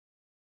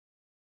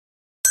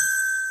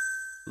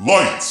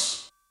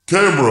Lights,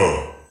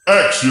 camera,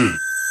 action.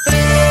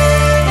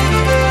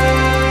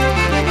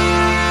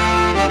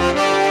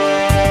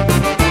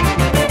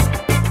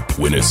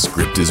 When a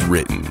script is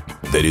written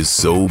that is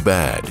so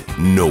bad,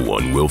 no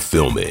one will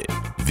film it.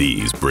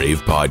 These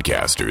brave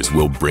podcasters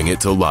will bring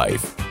it to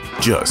life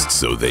just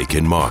so they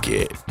can mock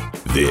it.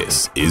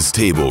 This is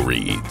Table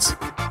Reads.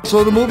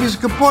 So the movie's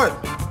kaput,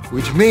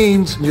 which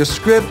means your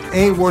script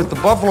ain't worth the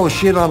buffalo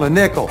shit on a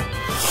nickel.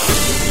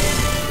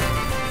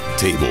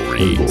 Table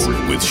Reads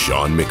with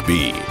Sean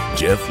McBee,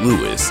 Jeff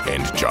Lewis,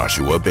 and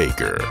Joshua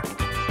Baker.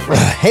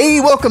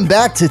 Hey, welcome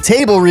back to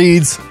Table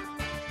Reads.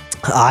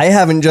 I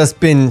haven't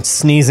just been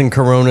sneezing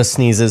Corona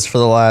sneezes for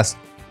the last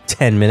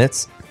 10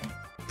 minutes.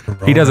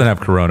 He doesn't have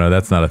Corona.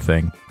 That's not a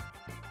thing.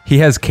 He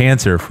has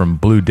cancer from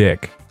blue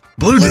dick.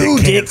 Blue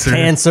dick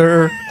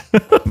cancer.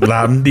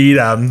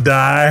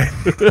 Lam-dee-dam-die.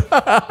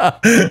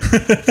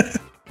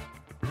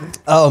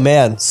 Oh,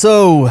 man.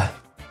 So,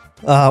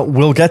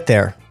 we'll get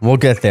there.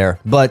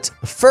 But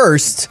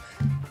first,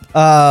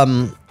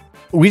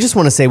 we just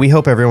want to say we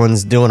hope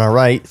everyone's doing all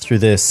right through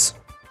this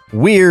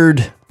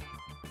weird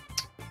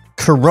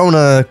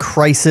Corona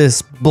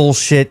crisis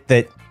bullshit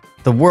that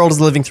the world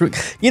is living through.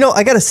 You know,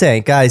 I gotta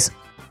say, guys,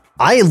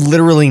 I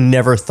literally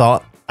never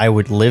thought I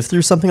would live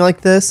through something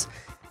like this.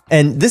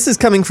 And this is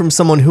coming from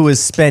someone who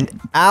has spent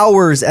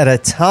hours at a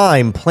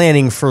time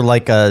planning for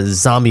like a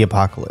zombie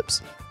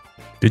apocalypse.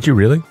 Did you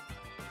really?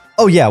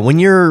 Oh yeah, when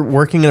you're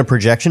working in a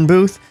projection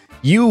booth,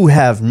 you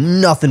have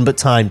nothing but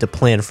time to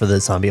plan for the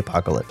zombie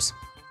apocalypse.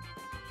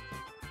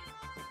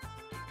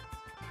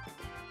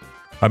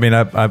 I mean,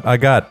 I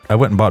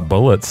went and bought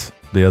bullets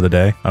the other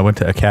day. I went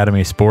to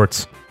Academy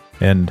Sports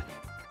and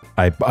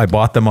I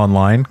bought them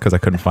online because I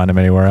couldn't find them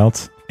anywhere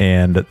else.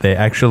 And they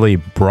actually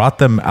brought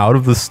them out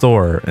of the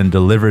store and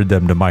delivered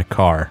them to my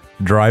car.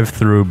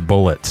 Drive-through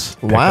bullets.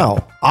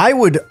 Wow. I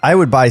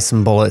would buy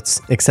some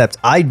bullets, except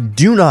I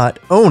do not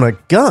own a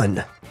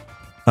gun.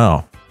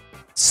 Oh.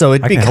 So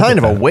it'd be kind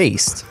of a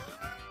waste.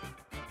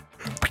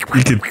 You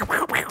could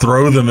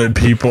throw them at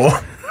people.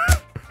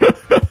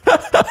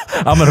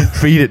 I'm going to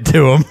feed it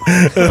to him.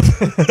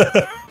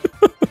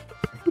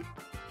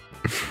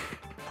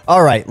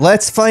 All right,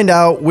 let's find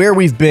out where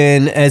we've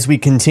been as we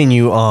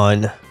continue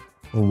on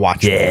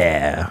Watchmen.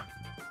 Yeah.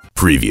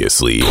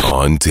 Previously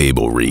on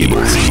Table Reads.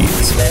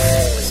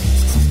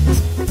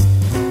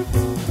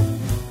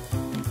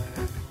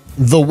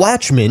 The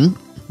Watchmen,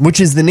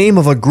 which is the name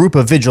of a group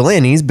of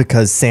vigilantes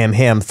because Sam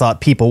Hamm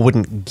thought people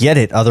wouldn't get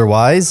it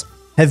otherwise,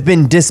 have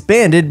been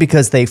disbanded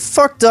because they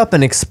fucked up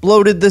and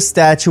exploded the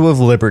Statue of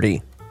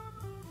Liberty.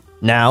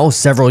 Now,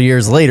 several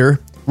years later,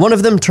 one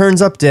of them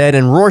turns up dead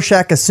and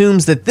Rorschach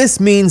assumes that this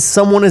means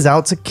someone is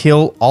out to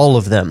kill all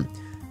of them,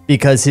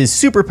 because his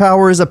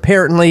superpower is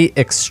apparently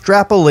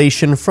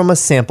extrapolation from a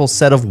sample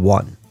set of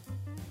one.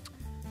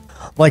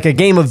 Like a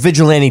game of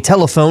vigilante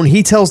telephone,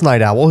 he tells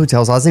Night Owl, who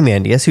tells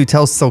Ozymandias, who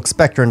tells Silk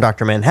Spectre and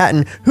Dr.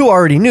 Manhattan, who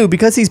already knew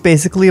because he's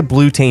basically a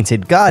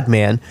blue-tainted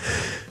god-man,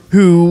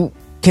 who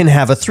can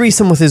have a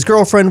threesome with his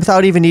girlfriend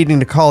without even needing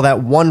to call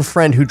that one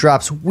friend who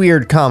drops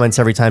weird comments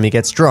every time he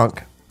gets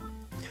drunk.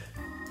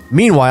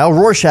 Meanwhile,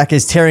 Rorschach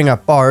is tearing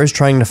up bars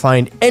trying to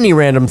find any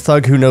random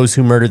thug who knows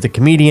who murdered the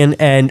comedian,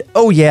 and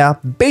oh yeah,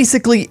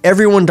 basically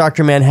everyone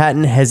Dr.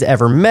 Manhattan has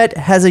ever met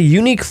has a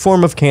unique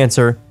form of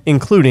cancer,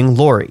 including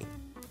Laurie.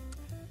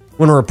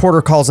 When a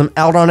reporter calls him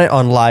out on it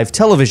on live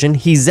television,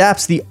 he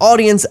zaps the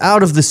audience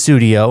out of the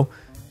studio.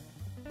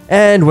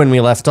 And when we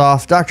left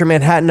off, Dr.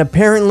 Manhattan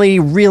apparently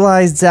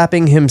realized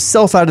zapping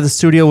himself out of the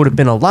studio would have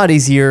been a lot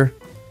easier,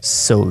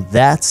 so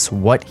that's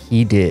what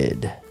he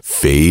did.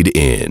 Fade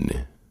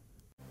in.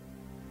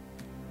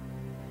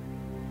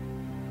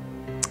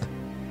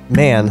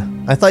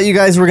 Man, I thought you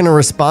guys were going to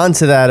respond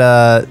to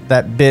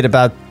that bit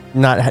about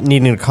not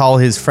needing to call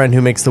his friend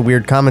who makes the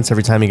weird comments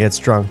every time he gets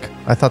drunk.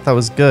 I thought that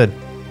was good,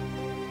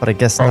 but I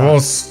guess not. I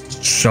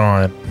lost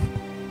Sean.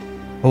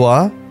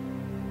 What?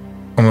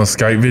 On the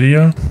Skype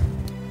video?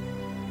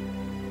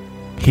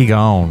 He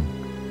gone.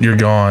 You're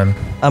gone.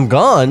 I'm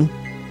gone?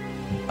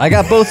 I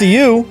got both of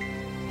you.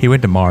 He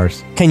went to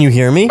Mars. Can you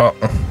hear me?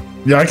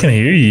 Yeah, I can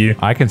hear you.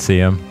 I can see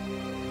him.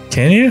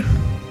 Can you?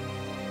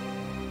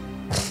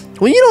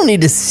 Well, you don't need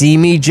to see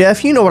me,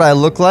 Jeff. You know what I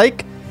look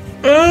like.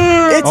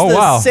 It's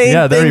the same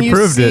yeah, there thing he you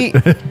proved see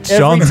it.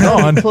 Sean's every time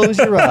gone. you close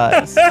your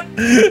eyes.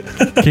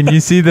 Can you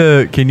see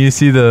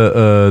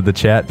the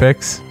chat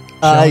pics?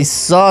 I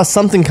saw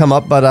something come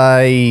up, but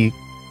I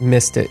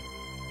missed it.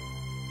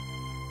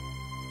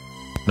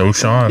 No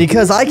Sean.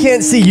 Because I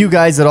can't see you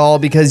guys at all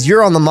because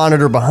you're on the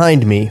monitor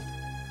behind me.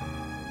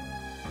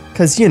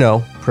 Because, you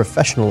know,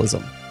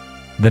 professionalism.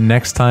 The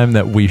next time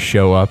that we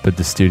show up at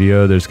the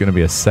studio, there's going to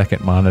be a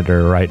second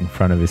monitor right in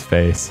front of his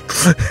face.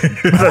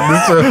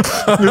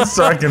 This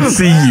so I can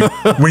see you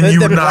when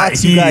you're not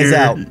here. You guys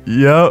out. Yep.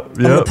 I'm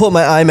going to put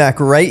my iMac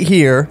right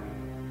here.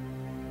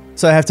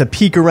 So I have to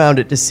peek around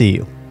it to see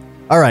you.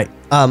 All right.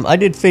 I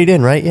did fade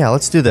in, right? Yeah,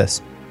 let's do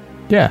this.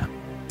 Yeah.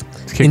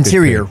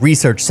 Interior,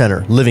 research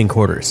center, living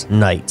quarters,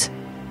 night.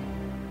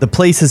 The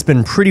place has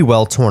been pretty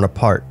well torn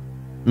apart.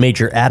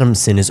 Major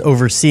Adamson is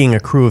overseeing a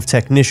crew of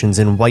technicians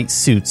in white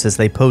suits as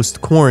they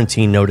post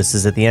quarantine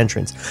notices at the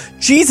entrance.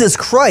 Jesus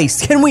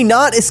Christ, can we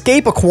not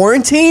escape a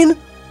quarantine?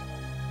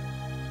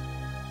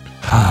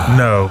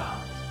 No.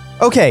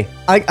 Okay,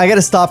 I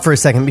gotta stop for a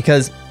second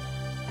because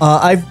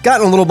I've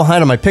gotten a little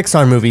behind on my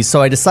Pixar movies,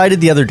 so I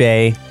decided the other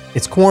day,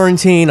 it's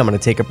quarantine, I'm gonna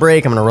take a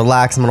break, I'm gonna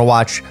relax, I'm gonna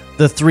watch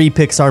the 3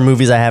 Pixar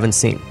movies I haven't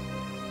seen.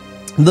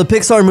 The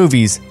Pixar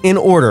movies, in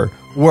order,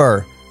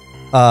 were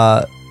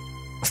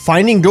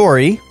Finding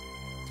Dory,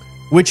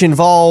 which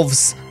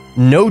involves,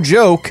 no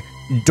joke,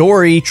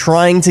 Dory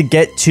trying to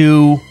get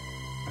to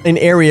an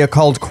area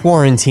called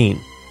Quarantine.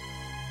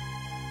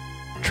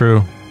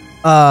 True.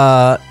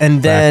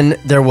 And then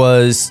there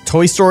was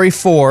Toy Story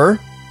 4,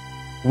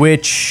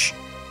 which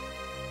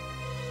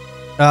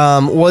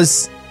had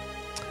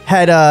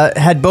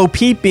Bo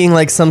Peep being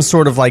like some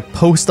sort of like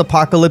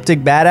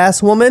post-apocalyptic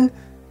badass woman.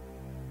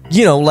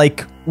 You know,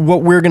 like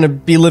what we're gonna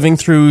be living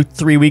through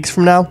 3 weeks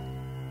from now.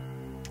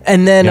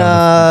 And then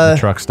the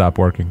truck stopped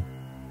working.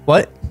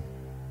 What?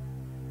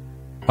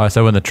 Oh, I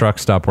said when the truck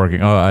stopped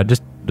working. Oh,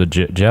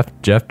 Jeff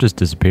just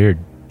disappeared.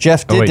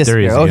 Jeff did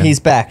disappear. Oh, he's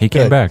back. He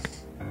came back.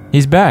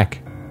 He's back.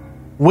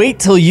 Wait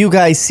till you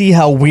guys see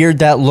how weird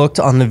that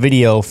looked on the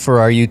video for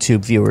our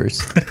YouTube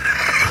viewers.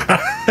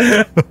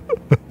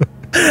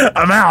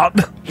 I'm out.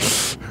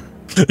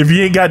 If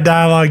you ain't got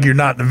dialogue, you're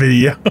not in the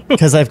video.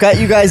 Because I've got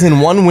you guys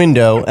in one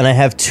window, and I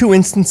have 2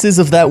 instances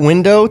of that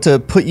window to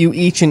put you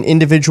each in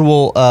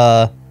individual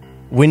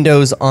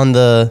windows on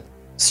the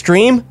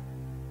stream.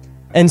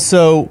 And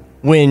so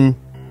when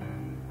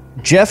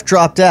Jeff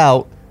dropped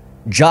out,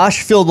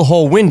 Josh filled the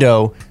whole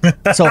window.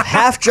 So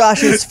half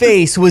Josh's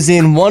face was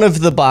in one of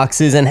the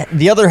boxes, and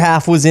the other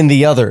half was in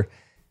the other.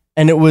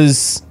 And it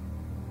was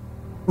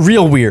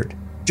real weird.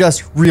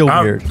 Just real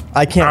weird.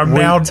 I can't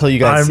wait until you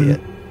guys see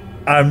it.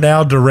 I'm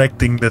now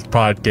directing this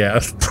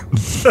podcast.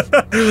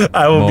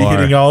 I will be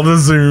hitting all the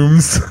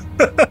zooms.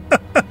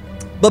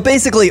 But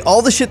basically,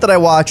 all the shit that I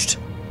watched,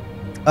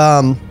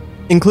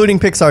 including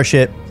Pixar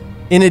shit,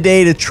 in a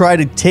day to try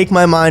to take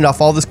my mind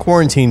off all this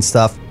quarantine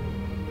stuff,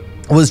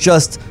 was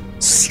just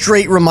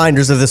straight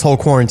reminders of this whole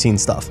quarantine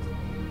stuff.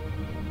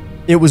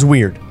 It was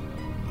weird.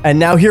 And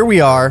now here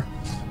we are,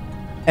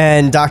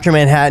 and Dr.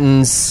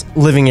 Manhattan's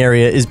living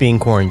area is being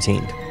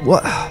quarantined.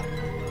 What?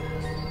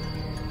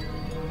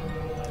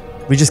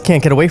 We just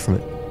can't get away from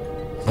it.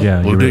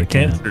 Yeah, we'll you really get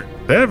cancer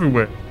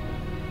everywhere.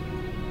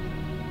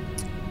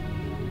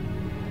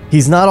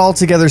 He's not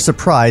altogether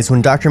surprised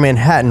when Dr.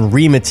 Manhattan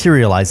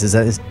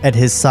rematerializes at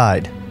his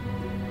side.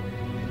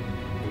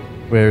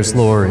 Where's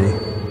Laurie?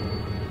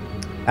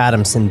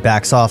 Adamson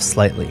backs off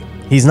slightly.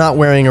 He's not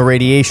wearing a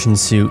radiation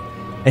suit,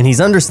 and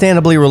he's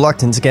understandably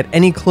reluctant to get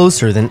any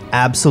closer than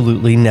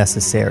absolutely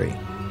necessary.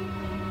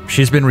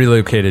 She's been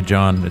relocated,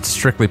 John. It's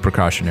strictly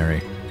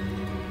precautionary.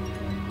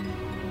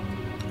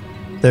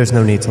 There's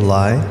no need to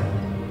lie.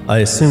 I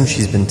assume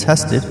she's been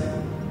tested.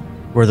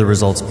 Were the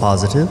results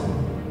positive?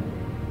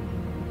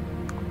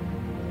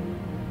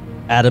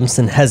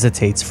 Adamson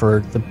hesitates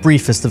for the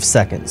briefest of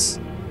seconds.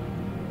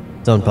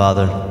 Don't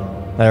bother.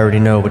 I already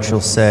know what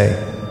you'll say.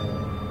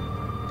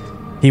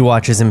 He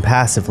watches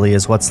impassively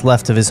as what's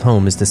left of his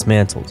home is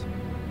dismantled.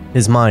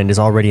 His mind is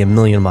already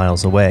 1,000,000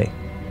 miles away.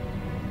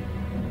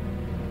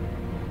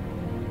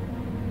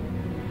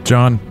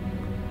 John,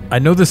 I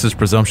know this is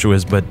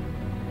presumptuous, but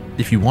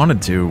if you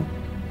wanted to,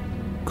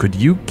 could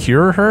you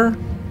cure her?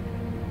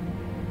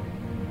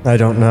 I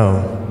don't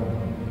know.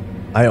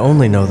 I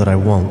only know that I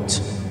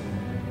won't.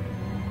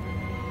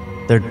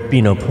 There'd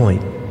be no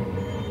point.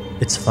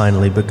 It's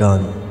finally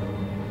begun.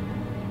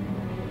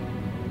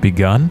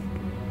 Begun?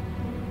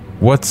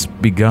 What's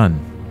begun?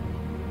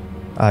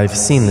 I've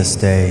seen this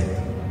day.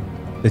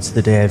 It's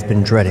the day I've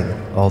been dreading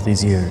all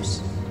these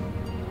years.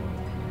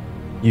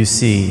 You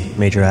see,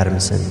 Major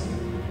Adamson,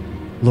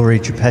 Laurie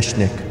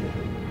Trepeshnik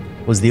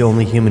was the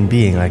only human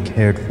being I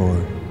cared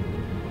for.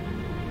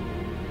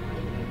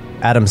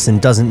 Adamson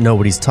doesn't know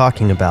what he's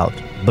talking about,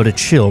 but a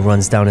chill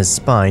runs down his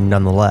spine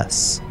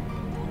nonetheless.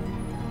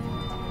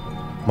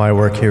 My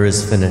work here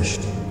is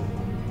finished.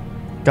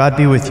 God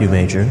be with you,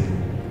 Major.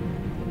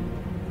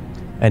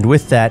 And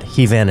with that,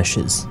 he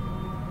vanishes.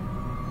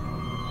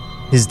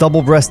 His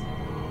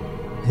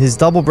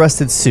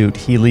double-breasted suit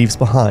he leaves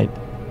behind.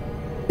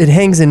 It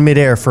hangs in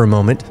midair for a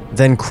moment,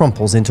 then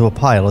crumples into a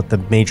pile at the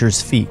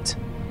Major's feet.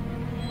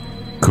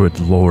 Good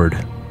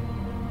Lord.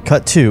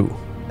 Cut 2.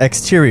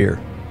 Exterior.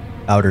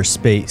 Outer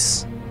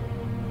space.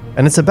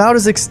 And it's about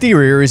as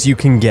exterior as you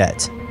can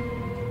get.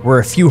 We're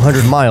a few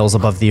hundred miles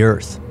above the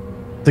Earth.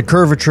 The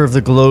curvature of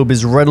the globe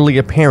is readily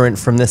apparent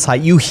from this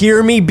height. You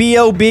hear me,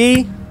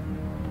 B.O.B.?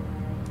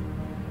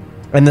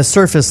 And the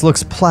surface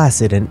looks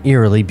placid and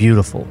eerily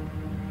beautiful.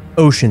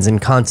 Oceans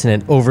and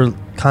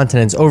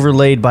continents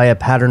overlaid by a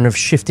pattern of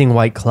shifting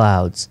white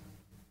clouds.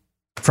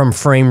 From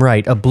frame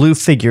right, a blue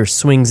figure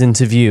swings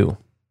into view,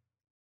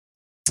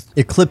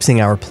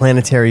 eclipsing our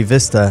planetary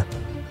vista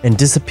and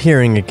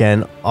disappearing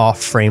again off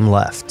frame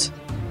left.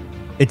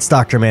 It's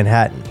Dr.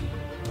 Manhattan.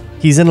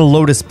 He's in a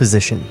lotus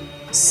position,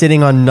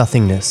 sitting on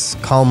nothingness,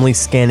 calmly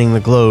scanning the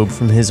globe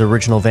from his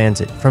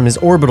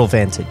orbital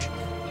vantage.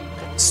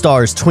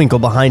 Stars twinkle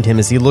behind him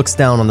as he looks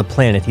down on the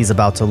planet he's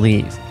about to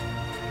leave.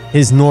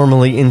 His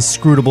normally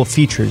inscrutable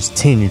features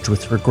tinged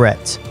with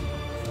regret.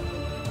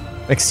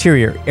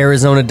 Exterior,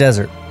 Arizona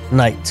desert,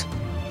 night.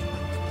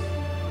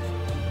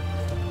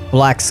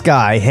 Black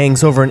sky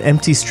hangs over an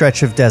empty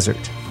stretch of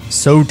desert,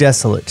 so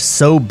desolate,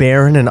 so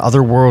barren and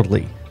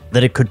otherworldly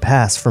that it could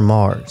pass for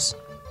Mars.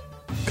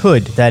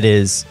 Could, that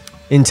is,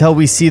 until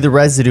we see the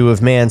residue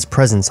of man's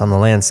presence on the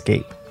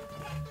landscape.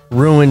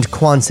 Ruined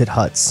Quonset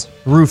huts,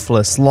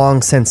 roofless,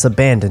 long since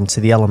abandoned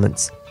to the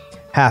elements,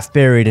 half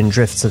buried in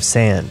drifts of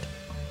sand.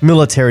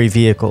 Military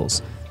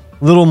vehicles,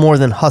 little more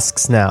than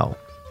husks now,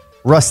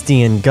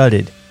 rusty and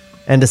gutted,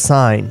 and a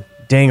sign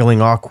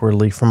dangling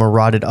awkwardly from a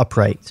rotted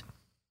upright.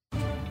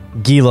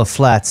 Gila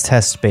Flats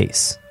Test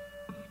Base.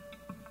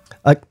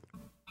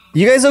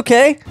 You guys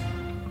okay?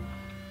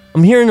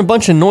 I'm hearing a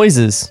bunch of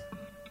noises.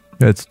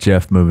 It's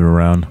Jeff moving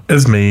around.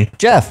 It's me.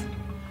 Jeff,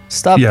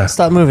 stop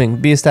moving.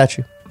 Be a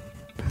statue.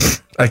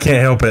 I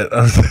can't help it.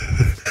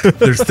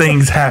 There's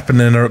things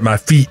happening at my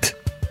feet.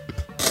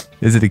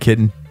 Is it a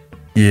kitten?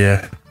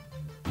 Yeah.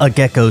 A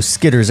gecko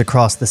skitters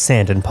across the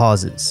sand and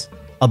pauses.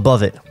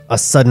 Above it, a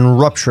sudden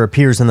rupture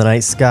appears in the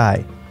night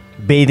sky,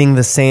 bathing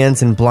the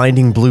sands in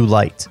blinding blue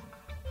light.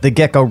 The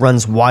gecko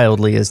runs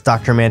wildly as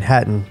Dr.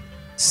 Manhattan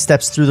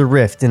steps through the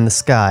rift in the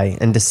sky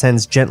and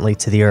descends gently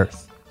to the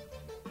earth.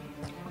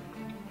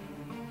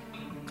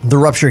 The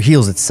rupture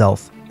heals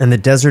itself, and the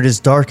desert is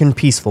dark and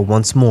peaceful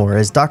once more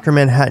as Dr.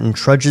 Manhattan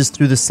trudges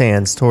through the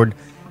sands toward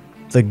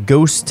the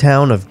ghost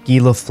town of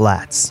Gila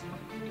Flats.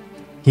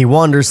 He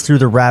wanders through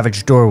the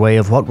ravaged doorway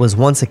of what was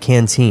once a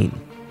canteen.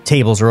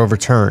 Tables are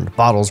overturned,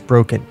 bottles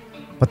broken,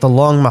 but the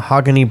long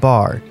mahogany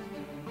bar,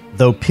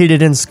 though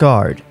pitted and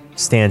scarred,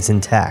 stands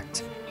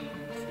intact.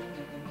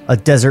 A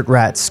desert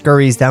rat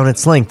scurries down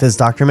its length as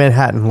Dr.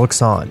 Manhattan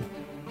looks on.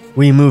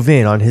 We move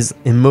in on his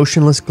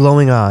emotionless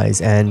glowing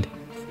eyes and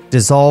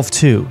dissolve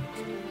to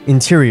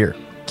interior,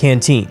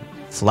 canteen,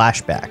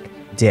 flashback,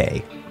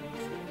 day.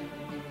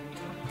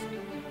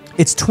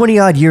 It's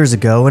 20-odd years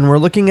ago, and we're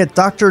looking at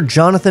Dr.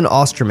 Jonathan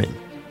Osterman,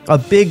 a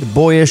big,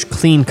 boyish,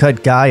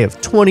 clean-cut guy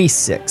of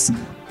 26,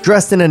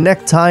 dressed in a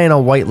necktie and a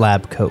white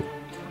lab coat.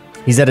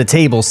 He's at a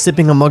table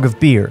sipping a mug of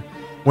beer,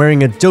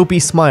 wearing a dopey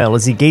smile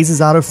as he gazes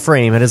out of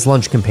frame at his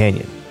lunch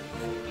companion,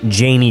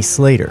 Janie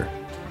Slater.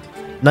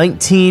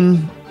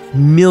 19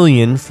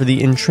 million for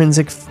the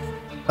intrinsic...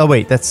 Oh,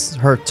 wait, that's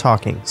her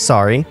talking.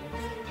 Sorry.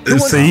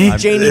 See?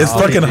 It's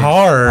fucking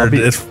hard.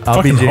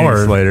 I'll be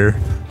Janie Slater.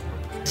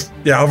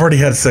 Yeah, I've already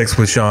had sex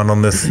with Sean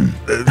on this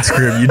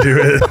script. You do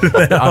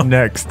it. I'm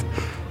next.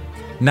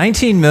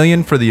 19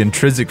 million for the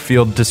intrinsic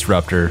field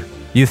disruptor.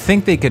 You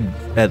think they could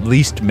at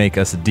least make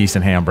us a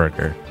decent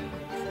hamburger?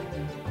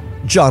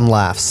 John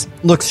laughs,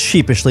 looks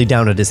sheepishly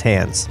down at his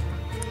hands.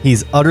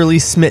 He's utterly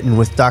smitten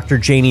with Dr.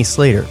 Janie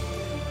Slater,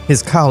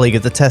 his colleague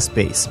at the test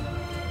base.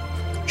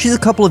 She's a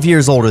couple of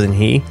years older than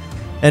he,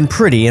 and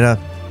pretty in a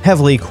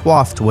heavily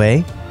coiffed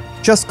way,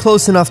 just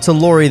close enough to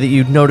Lori that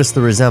you'd notice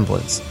the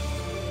resemblance.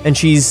 And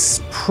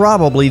she's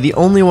probably the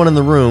only one in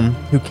the room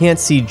who can't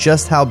see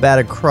just how bad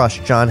a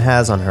crush John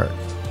has on her.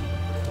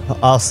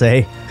 I'll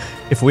say,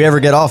 if we ever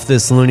get off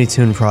this Looney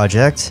Tune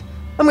project,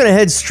 I'm gonna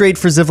head straight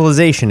for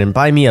civilization and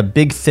buy me a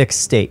big thick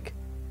steak.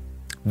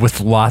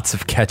 With lots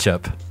of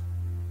ketchup.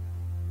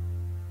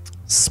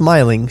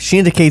 Smiling, she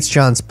indicates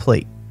John's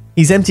plate.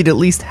 He's emptied at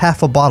least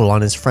half a bottle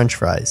on his french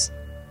fries.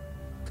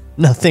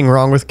 Nothing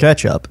wrong with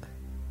ketchup.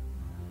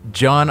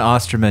 John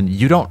Osterman,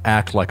 you don't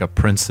act like a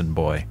Princeton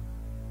boy.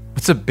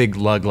 What's a big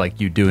lug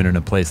like you doing in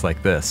a place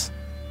like this?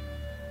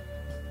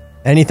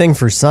 Anything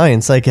for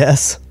science, I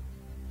guess.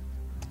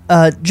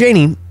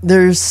 Janie,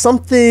 there's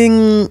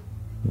something...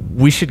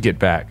 We should get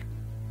back.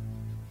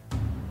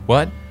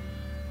 What?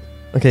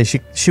 Okay,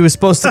 she was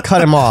supposed to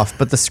cut him off,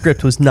 but the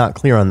script was not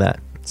clear on that.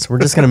 So we're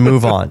just going to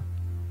move on.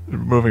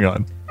 Moving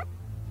on.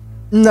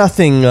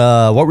 Nothing,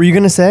 what were you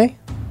going to say?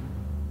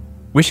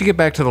 We should get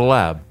back to the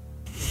lab.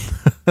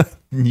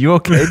 You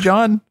okay,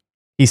 John?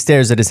 He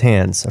stares at his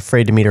hands,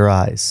 afraid to meet her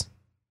eyes.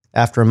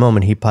 After a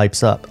moment, he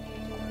pipes up.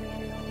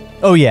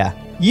 Oh yeah,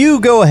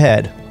 you go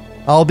ahead.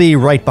 I'll be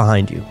right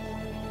behind you.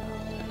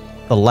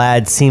 The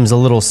lad seems a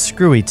little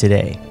screwy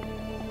today.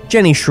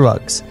 Jenny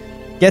shrugs,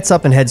 gets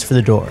up and heads for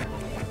the door.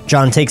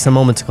 John takes a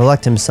moment to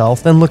collect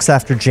himself, then looks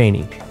after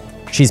Janie.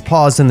 She's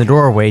paused in the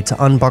doorway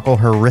to unbuckle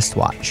her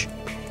wristwatch.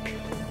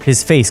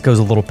 His face goes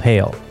a little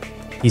pale.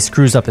 He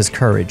screws up his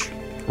courage,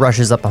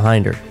 rushes up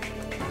behind her.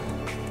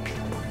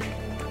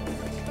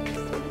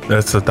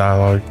 That's the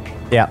dialogue.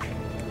 Yeah.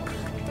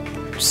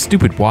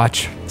 Stupid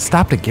watch.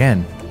 Stopped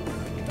again.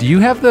 Do you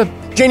have the...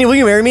 Janie, will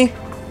you marry me?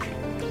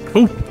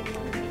 Ooh.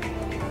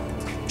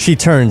 She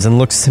turns and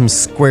looks him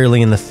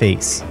squarely in the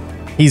face.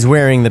 He's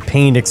wearing the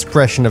pained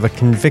expression of a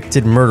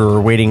convicted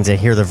murderer waiting to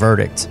hear the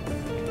verdict.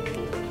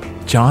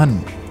 John...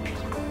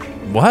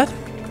 What?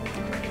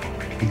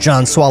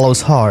 John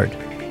swallows hard,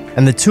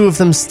 and the two of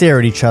them stare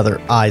at each other,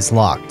 eyes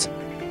locked.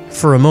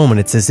 For a moment,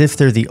 it's as if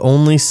they're the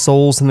only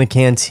souls in the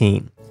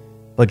canteen.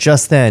 But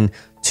just then,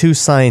 two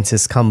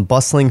scientists come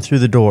bustling through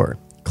the door,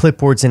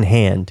 clipboards in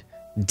hand,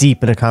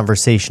 deep in a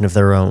conversation of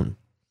their own.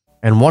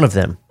 And one of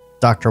them,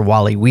 Dr.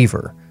 Wally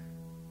Weaver,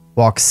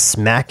 walks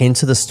smack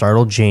into the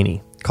startled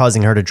Janie,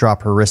 causing her to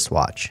drop her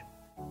wristwatch.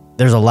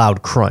 There's a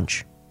loud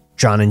crunch.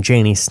 John and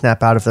Janie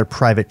snap out of their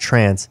private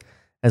trance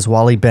as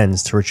Wally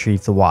bends to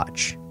retrieve the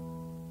watch.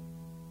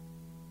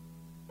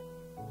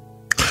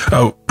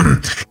 Oh,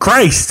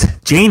 Christ,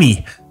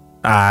 Janie,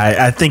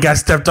 I think I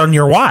stepped on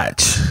your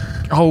watch.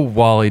 Oh,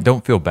 Wally,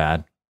 don't feel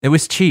bad. It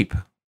was cheap.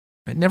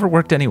 It never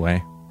worked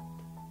anyway.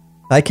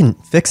 I can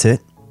fix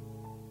it.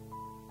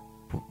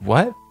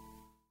 What?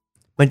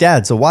 My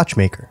dad's a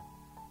watchmaker.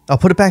 I'll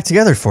put it back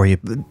together for you,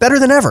 better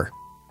than ever.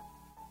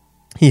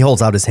 He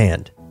holds out his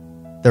hand.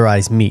 Their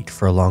eyes meet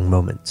for a long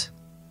moment.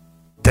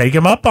 Take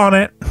him up on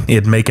it.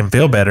 It'd make him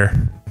feel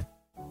better.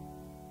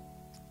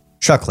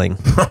 Chuckling,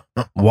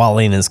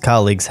 Wally and his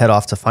colleagues head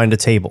off to find a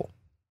table.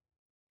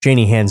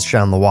 Janie hands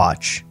John the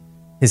watch.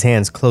 His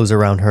hands close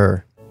around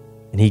her,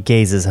 and he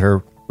gazes at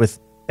her with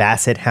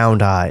basset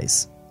hound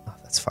eyes. Oh,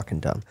 that's fucking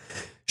dumb.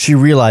 She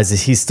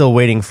realizes he's still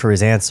waiting for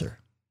his answer.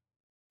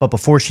 But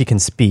before she can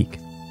speak,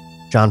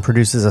 John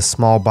produces a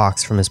small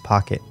box from his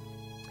pocket.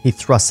 He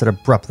thrusts it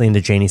abruptly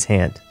into Janie's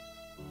hand.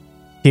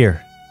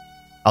 Here,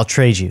 I'll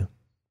trade you,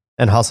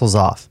 and hustles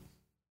off.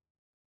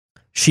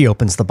 She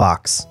opens the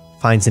box,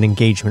 finds an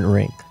engagement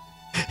ring.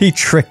 He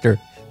tricked her.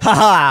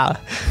 Ha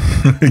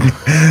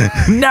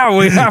ha! Now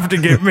we have to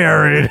get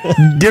married.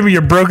 Give me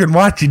your broken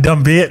watch, you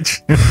dumb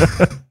bitch.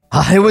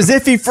 It was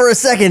iffy for a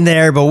second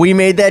there, but we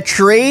made that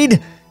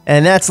trade,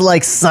 and that's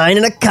like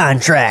signing a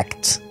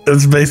contract.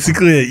 That's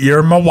basically it.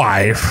 You're my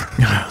wife.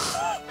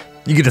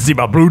 You get to see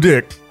my blue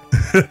dick.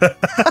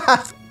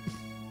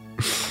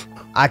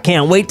 I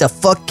can't wait to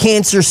fuck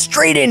cancer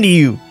straight into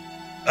you.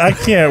 I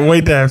can't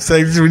wait to have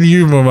sex with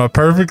you with my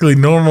perfectly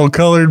normal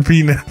colored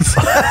penis.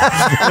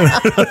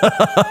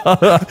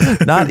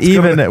 Not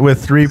even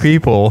with three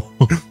people.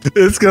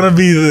 It's gonna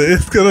be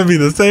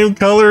the same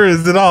color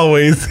as it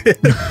always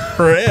is.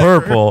 Forever.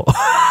 Purple.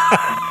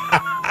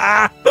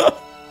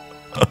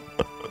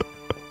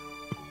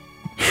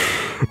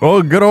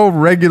 Oh, good old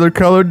regular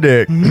colored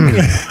dick.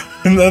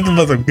 Nothing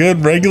but some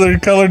good regular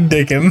colored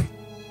dickin'.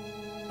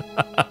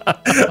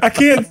 I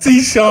can't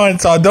see Sean,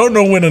 so I don't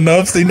know when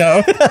enough's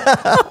enough.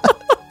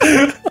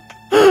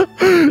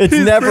 It's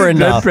never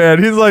enough.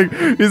 Deadpan. He's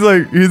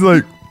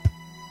like,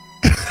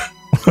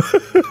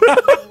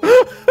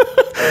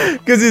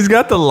 because he's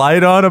got the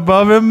light on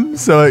above him,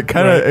 so it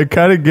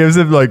kind of gives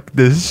him like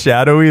this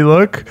shadowy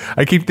look.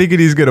 I keep thinking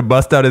he's gonna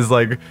bust out his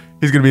like,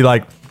 he's gonna be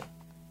like,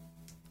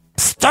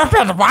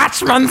 "Stupid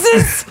Watchmen!"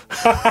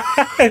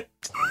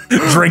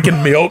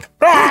 Drinking milk.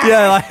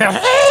 Yeah, like,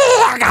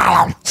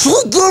 He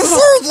gives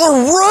you the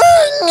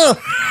ring!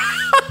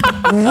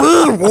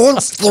 We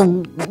want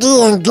the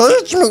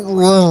engagement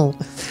ring.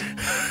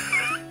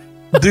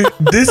 Dude,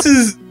 this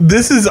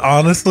is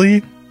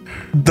honestly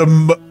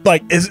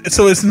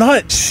it's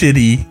not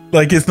shitty.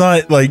 Like, it's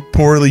not like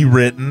poorly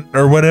written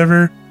or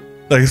whatever.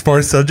 Like, as far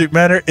as subject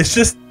matter, it's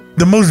just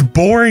the most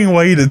boring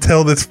way to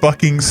tell this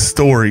fucking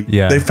story.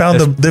 Yeah, they found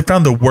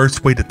the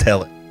worst way to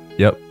tell it.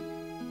 Yep.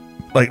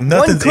 Like, One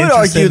nothing's could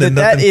argue interesting and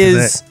that nothing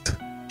is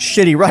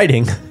shitty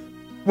writing.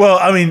 Well,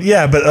 I mean,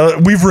 yeah,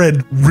 but we've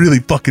read really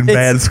fucking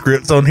bad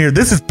scripts on here.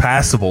 This is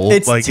passable.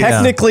 It's like,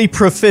 technically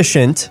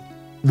proficient,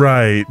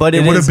 right, but it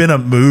would have is been a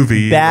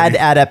movie. bad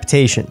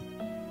adaptation.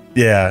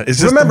 Yeah, it's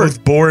just Remember, the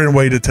most boring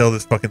way to tell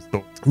this fucking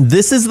story.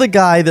 This is the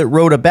guy that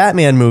wrote a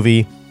Batman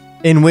movie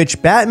in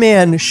which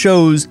Batman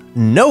shows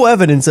no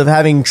evidence of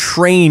having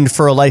trained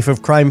for a life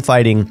of crime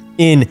fighting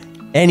in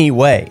any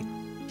way.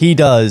 He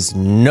does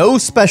no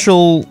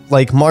special,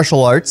 like,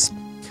 martial arts.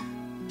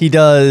 He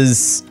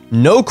does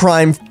no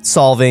crime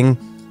solving.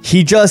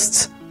 He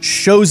just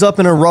shows up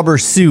in a rubber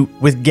suit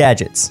with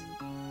gadgets.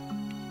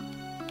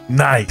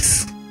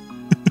 Nice.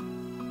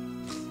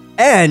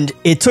 And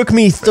it took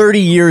me 30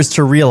 years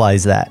to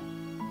realize that.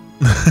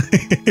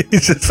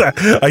 It's just,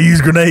 I use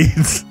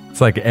grenades. it's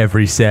like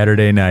every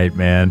Saturday night,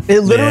 man. It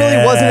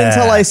literally wasn't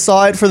until I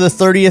saw it for the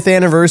 30th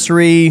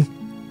anniversary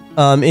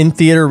in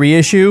theater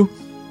reissue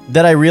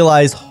that I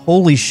realized,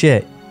 holy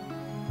shit,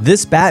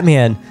 this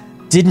Batman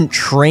didn't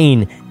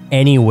train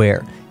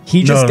anywhere.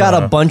 He just got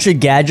a bunch of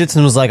gadgets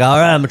and was like, all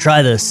right, I'm gonna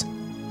try this.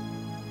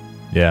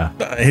 Yeah.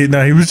 He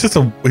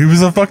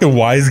was a fucking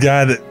wise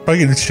guy that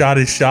fucking shot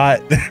his shot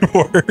and it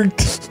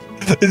worked.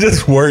 It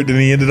just worked, and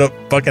he ended up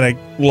fucking a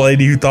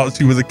lady who thought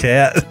she was a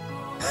cat.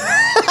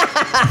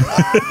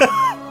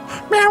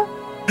 Meow.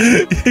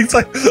 He's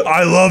like,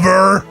 I love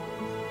her.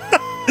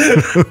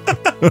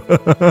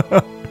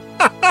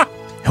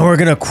 And we're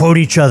gonna quote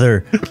each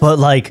other, but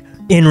like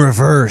in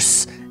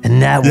reverse.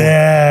 And that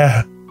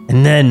Yeah.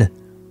 And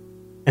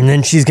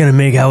then she's gonna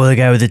make out with a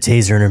guy with a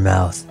taser in her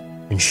mouth,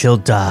 and she'll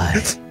die.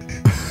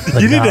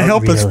 But You need to not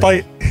help us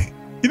really. fight.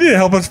 You need to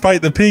help us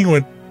fight the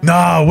Penguin.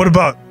 Nah, what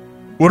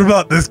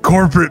about this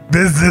corporate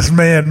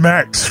businessman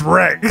Max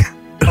Schreck?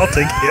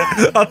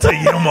 I'll take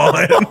him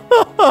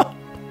on.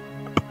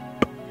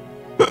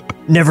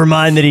 Never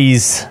mind that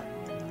he's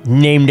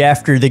named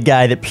after the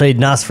guy that played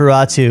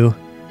Nosferatu.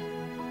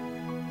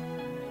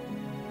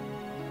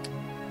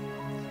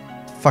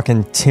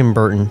 Fucking Tim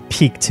Burton.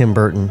 Peak Tim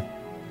Burton.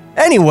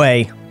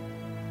 Anyway.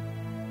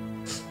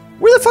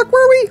 Where the fuck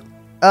were we?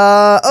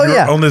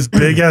 Yeah. On this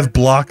big ass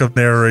block of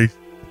narration.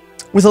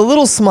 With a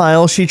little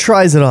smile, she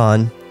tries it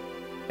on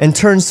and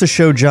turns to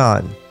show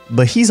John,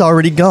 but he's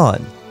already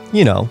gone.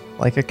 You know,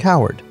 like a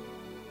coward.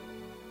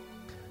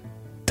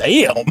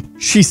 Damn.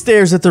 She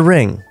stares at the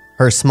ring.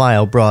 Her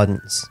smile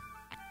broadens.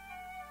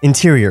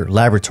 Interior,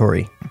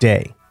 laboratory,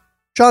 day.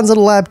 John's at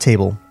a lab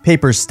table,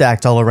 papers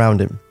stacked all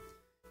around him.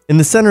 In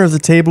the center of the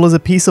table is a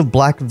piece of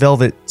black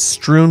velvet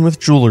strewn with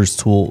jeweler's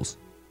tools.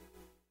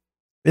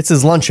 It's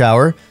his lunch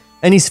hour,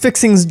 and he's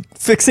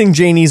fixing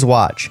Janie's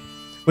watch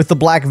with the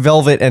black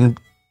velvet and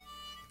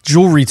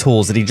jewelry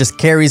tools that he just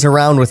carries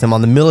around with him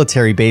on the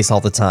military base all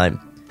the time.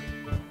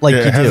 Like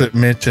yeah, you has do. it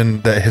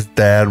mentioned that his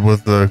dad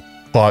was the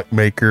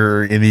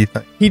clockmaker or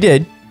anything? He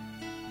did.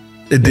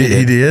 He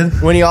did?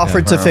 When he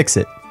offered to fix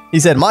it. He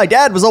said, "My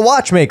dad was a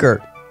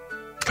watchmaker."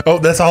 Oh,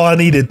 that's all I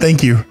needed.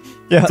 Thank you.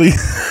 Yeah.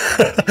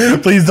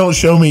 Please don't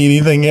show me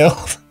anything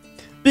else.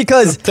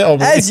 Because, Tell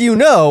me. as you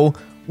know,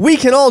 we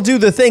can all do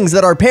the things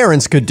that our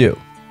parents could do.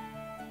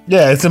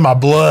 Yeah, it's in my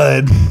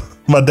blood.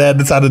 My dad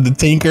decided to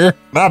tinker.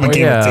 I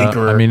became a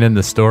tinkerer. I mean, in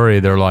the story,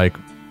 they're like,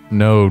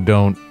 no,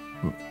 don't.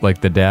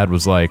 Like, the dad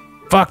was like,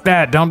 fuck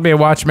that. Don't be a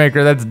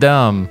watchmaker. That's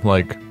dumb.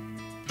 Like,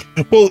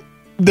 well,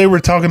 they were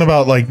talking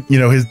about, like, you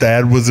know, his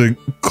dad was a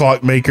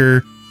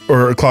clockmaker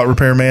or a clock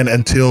repairman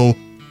until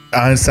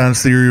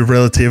Einstein's theory of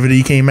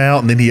relativity came out,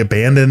 and then he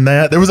abandoned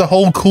that. There was a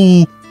whole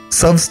cool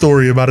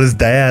sub-story about his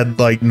dad,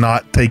 like,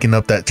 not taking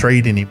up that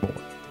trade anymore.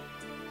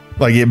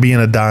 Like, it being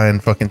a dying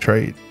fucking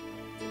trade.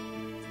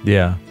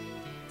 yeah.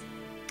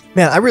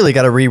 Man, I really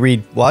got to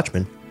reread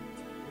Watchmen.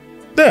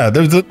 Yeah,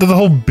 there's a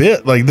whole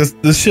bit. Like, this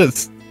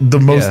shit's the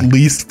most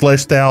least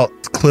fleshed out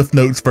Cliff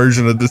Notes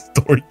version of this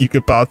story you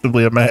could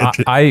possibly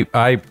imagine.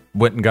 I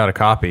went and got a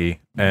copy,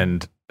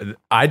 and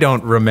I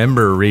don't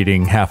remember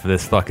reading half of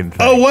this fucking thing.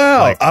 Oh, wow.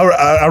 Like,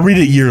 I read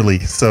it yearly,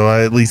 so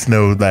I at least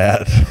know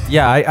that.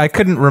 yeah, I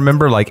couldn't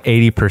remember like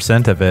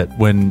 80% of it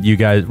when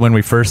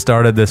we first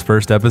started this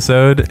first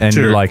episode, and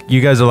Sure. you're like,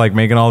 you guys are like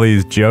making all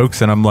these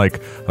jokes, and I'm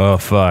like, oh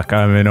fuck,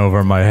 I'm in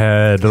over my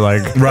head.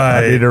 Like,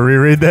 Right. I need to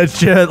reread that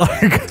shit.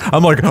 Like,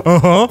 I'm like,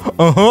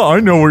 I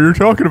know what you're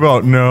talking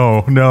about.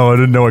 No, I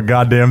didn't know a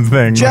goddamn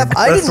thing. Jeff, Like,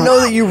 I didn't know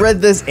that you read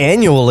this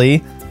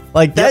annually.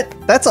 Like,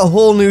 that's a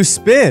whole new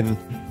spin.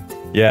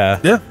 yeah.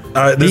 Yeah.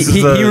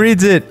 He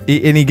reads it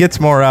and he gets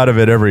more out of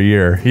it every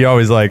year.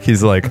 He's like,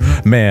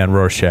 man,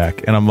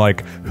 Rorschach. And I'm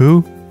like,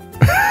 who?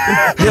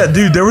 Yeah,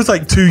 dude, there was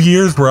like 2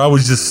 years where I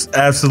was just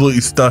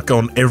absolutely stuck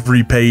on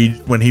every page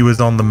when he was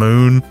on the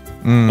moon.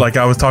 Like,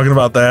 I was talking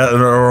about that,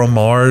 or on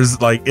Mars.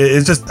 Like,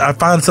 it's just, I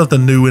find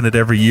something new in it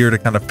every year to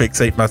kind of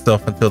fixate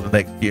myself until the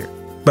next year.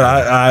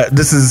 But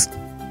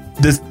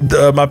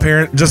my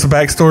parent, just a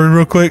backstory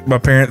real quick. My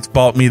parents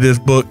bought me this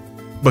book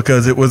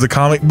because it was a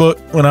comic book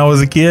when I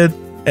was a kid.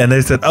 And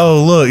they said,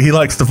 oh, look, he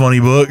likes the funny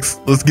books.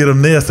 Let's get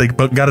him this. They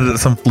got it at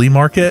some flea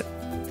market.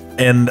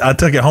 And I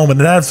took it home,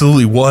 and it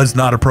absolutely was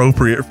not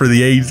appropriate for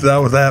the age that I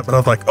was at. But I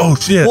was like, oh,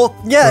 shit. Well,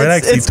 yeah,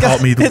 it's got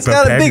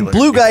a big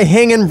blue guy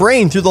hanging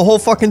brain through the whole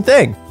fucking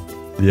thing.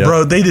 Yeah.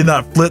 Bro, they did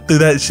not flip through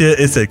that shit.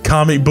 It's a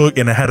comic book,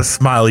 and it had a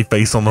smiley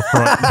face on the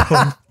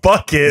front.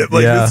 Fuck it.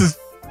 Like, Yeah.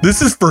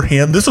 this is for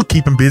him. This will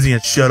keep him busy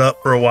and shut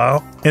up for a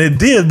while. And it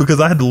did, because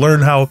I had to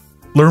learn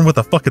what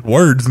the fucking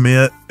words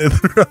meant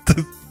throughout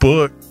this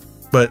book.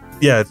 But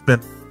yeah, it's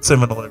been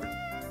seminal.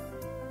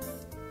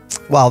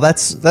 Wow,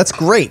 that's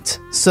great.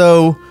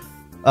 So,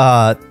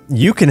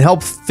 you can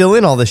help fill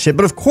in all this shit.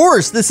 But of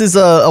course, this is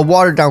a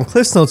watered down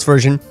Cliff Notes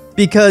version,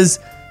 because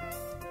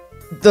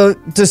the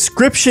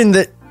description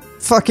that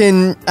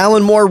fucking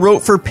Alan Moore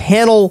wrote for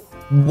panel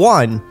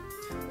 1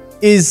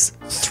 is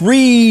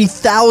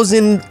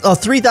 3,000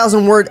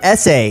 word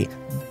essay,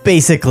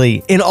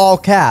 basically, in all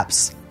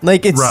caps.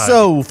 Like, it's Right.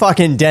 so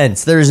fucking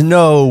dense. There's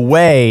no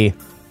way.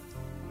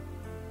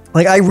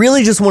 Like, I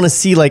really just want to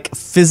see, like,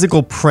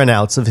 physical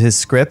printouts of his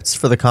scripts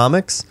for the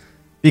comics,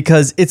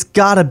 because it's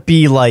gotta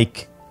be,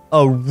 like,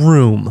 a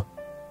room,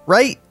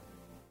 right?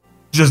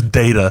 Just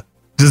data.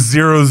 Just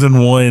zeros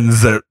and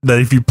ones that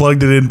if you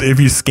plugged it in, if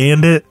you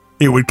scanned it,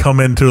 it would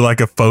come into,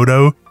 like, a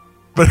photo.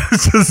 But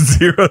it's just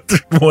zeros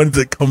and ones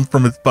that come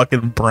from his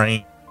fucking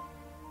brain.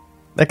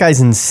 That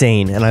guy's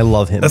insane, and I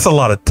love him. That's a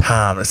lot of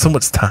time. That's so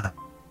much time.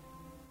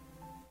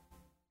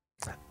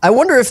 I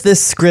wonder if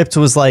this script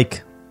was,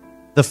 like,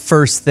 the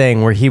first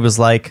thing where he was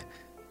like,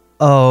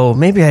 oh,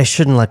 maybe I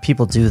shouldn't let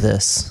people do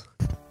this.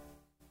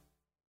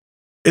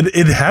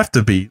 It'd have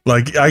to be.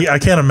 Like, I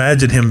can't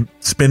imagine him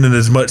spending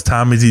as much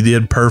time as he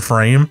did per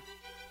frame.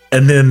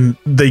 And then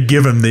they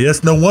give him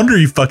this. No wonder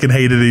he fucking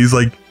hated it. He's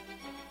like,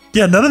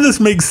 yeah, none of this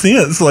makes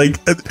sense. Like,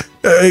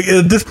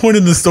 at this point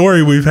in the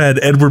story, we've had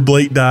Edward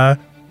Blake die.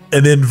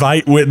 And then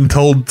Veidt went and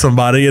told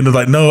somebody. And was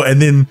like, no.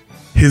 And then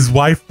his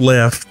wife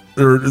left.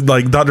 or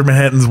like Dr.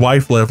 Manhattan's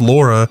wife left,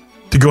 Laura,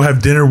 to go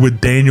have dinner with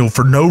Daniel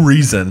for no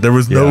reason. There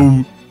was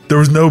no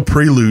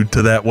prelude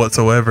to that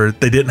whatsoever.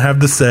 They didn't have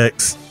the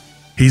sex.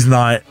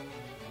 There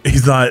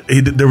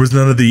was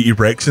none of the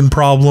erection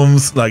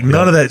problems. Like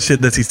none of that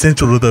shit that's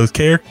essential to those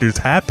characters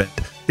happened.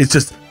 It's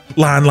just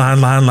line,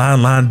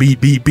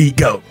 beat,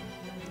 go.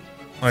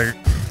 Like,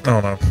 I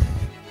don't know.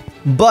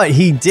 But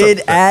he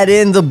did add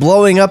in the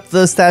blowing up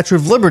the Statue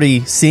of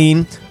Liberty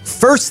scene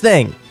first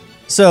thing.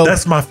 So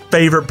that's my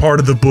favorite part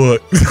of the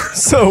book.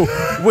 So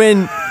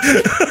when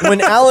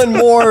Alan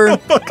Moore,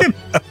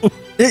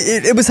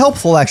 it was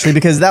helpful actually,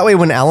 because that way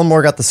when Alan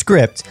Moore got the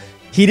script,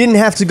 he didn't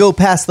have to go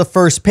past the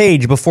first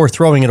page before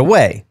throwing it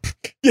away.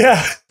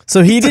 Yeah.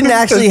 So he didn't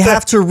actually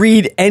have to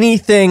read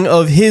anything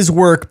of his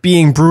work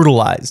being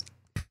brutalized.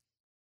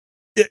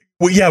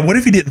 Well, yeah. What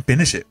if he didn't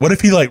finish it? What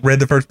if he like read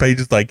the first page,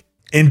 it's like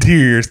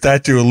interior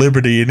Statue of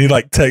Liberty, and he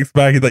like texts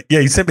back, he's like, yeah,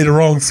 you sent me the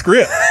wrong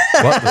script.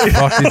 What the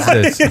fuck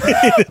is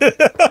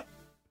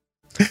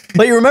this?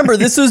 But you remember,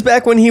 this was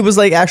back when he was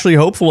like actually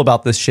hopeful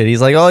about this shit.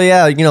 He's like, oh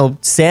yeah, you know,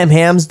 Sam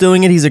Hamm's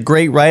doing it. He's a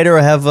great writer.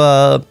 I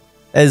have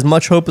as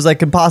much hope as I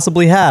could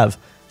possibly have.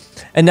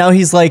 And now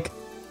he's like,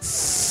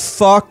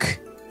 fuck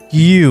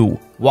you.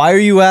 Why are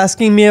you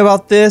asking me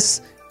about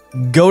this?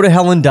 Go to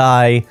hell and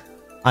die.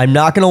 I'm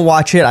not going to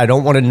watch it. I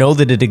don't want to know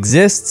that it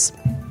exists.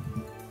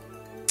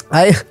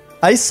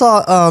 I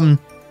saw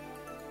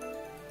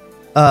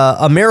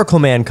a Miracle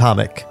Man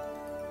comic.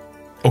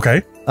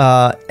 Okay.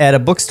 At a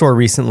bookstore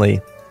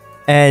recently.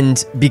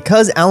 And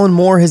because Alan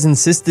Moore has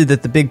insisted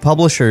that the big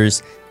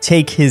publishers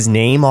take his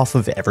name off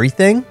of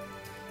everything,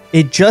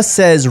 it just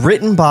says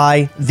written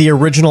by the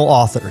original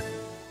author.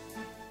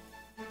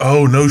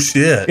 Oh, no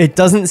shit. It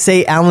doesn't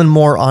say Alan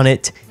Moore on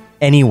it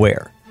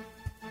anywhere.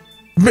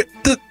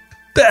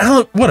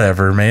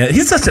 Whatever, man.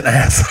 He's such an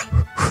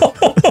asshole.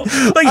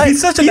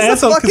 He's such an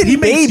asshole because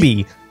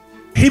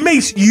he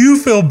makes you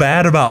feel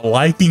bad about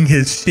liking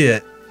his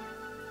shit.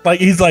 Like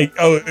he's like,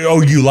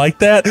 oh, you like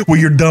that? Well,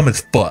 you're dumb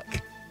as fuck.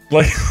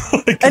 Like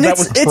and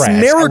it's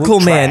Miracle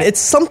Man. It's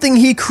something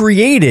he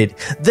created.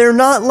 They're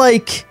not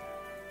like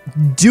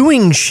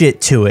doing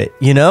shit to it,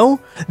 you know?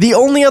 The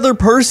only other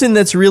person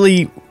that's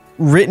really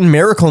written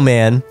Miracle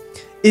Man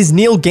is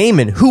Neil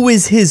Gaiman, who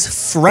is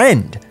his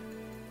friend.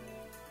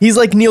 He's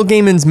like Neil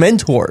Gaiman's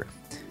mentor.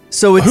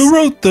 So who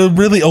wrote the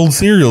really old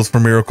serials for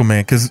Miracle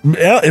Man? Because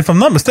if I'm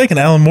not mistaken,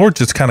 Alan Moore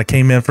just kind of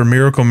came in for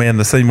Miracle Man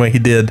the same way he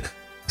did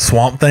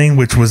Swamp Thing,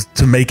 which was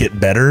to make it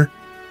better.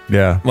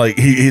 Yeah, like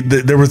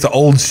there was the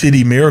old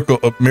shitty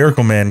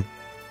Miracle Man,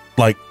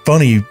 like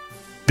funny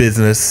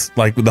business,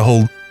 like with the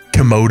whole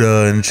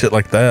Komoda and shit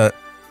like that.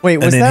 Wait,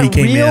 was and then that he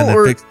came real in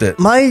and fixed it?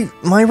 My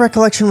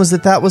recollection was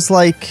that was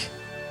like,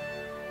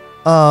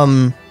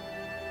 a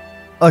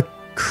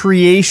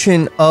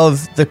creation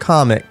of the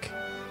comic.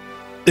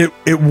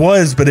 It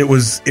was, but it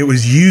was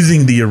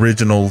using the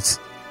originals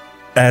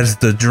as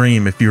the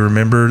dream, if you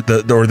remember,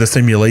 the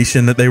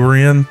simulation that they were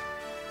in.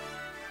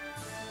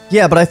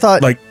 Yeah, but I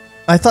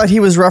thought he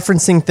was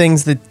referencing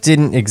things that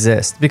didn't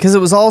exist because it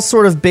was all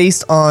sort of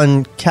based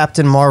on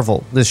Captain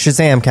Marvel, the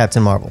Shazam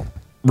Captain Marvel.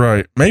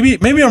 Right. Maybe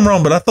I'm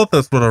wrong, but I thought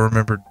that's what I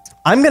remembered.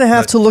 I'm gonna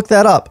have to look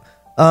that up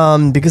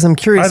because I'm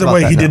curious. Either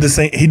way, he did the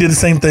same. He did the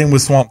same thing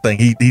with Swamp Thing.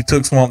 He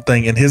took Swamp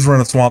Thing, and his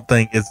run of Swamp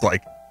Thing is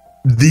like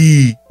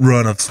the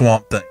run of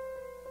Swamp Thing.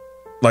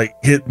 Like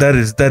that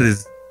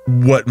is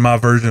what my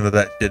version of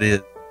that shit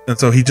is. And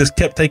so he just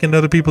kept taking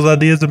other people's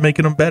ideas and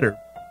making them better.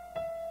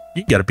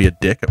 You got to be a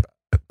dick about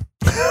it.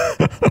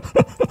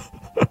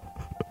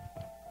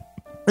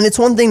 And it's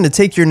one thing to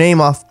take your name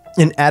off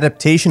an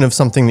adaptation of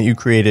something that you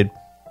created,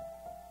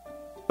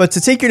 but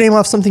to take your name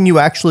off something you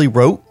actually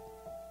wrote.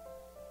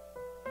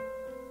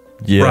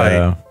 Yeah.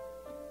 Right.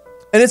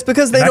 And it's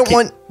because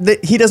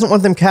he doesn't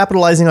want them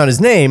capitalizing on his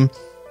name,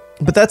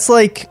 but that's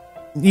like,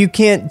 you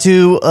can't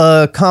do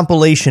a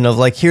compilation of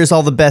like, here's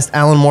all the best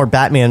Alan Moore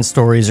Batman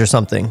stories or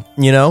something,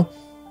 you know?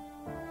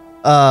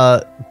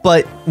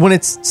 But when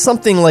it's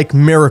something like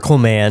Miracle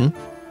Man,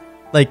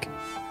 like,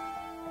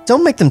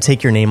 don't make them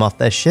take your name off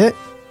that shit.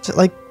 Just,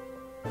 like,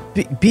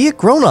 be a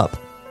grown up.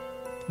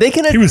 They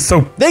could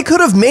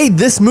have made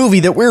this movie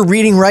that we're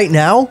reading right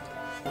now,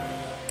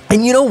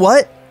 and you know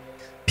what?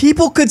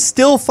 People could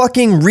still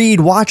fucking read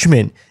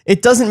Watchmen.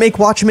 It doesn't make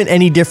Watchmen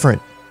any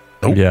different.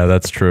 Nope. Yeah,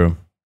 that's true.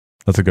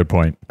 That's a good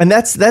point. And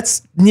that's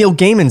Neil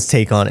Gaiman's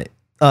take on it.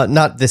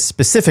 Not this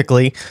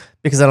specifically,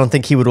 because I don't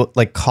think he would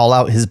like call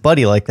out his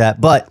buddy like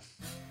that, but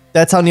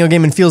that's how Neil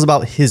Gaiman feels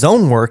about his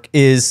own work.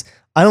 Is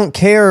I don't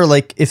care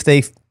like if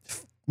they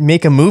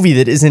make a movie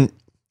that isn't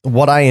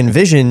what I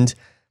envisioned,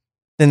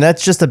 then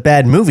that's just a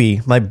bad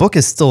movie. My book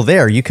is still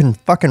there. You can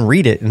fucking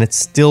read it, and it's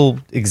still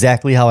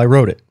exactly how I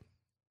wrote it.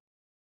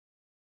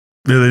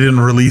 Yeah, they didn't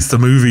release the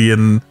movie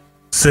and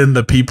send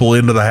the people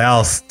into the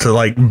house to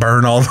like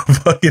burn all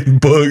the fucking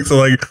books. So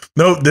like,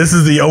 nope, this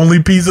is the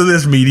only piece of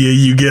this media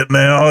you get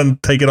now,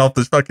 and take it off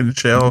the fucking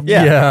shelf.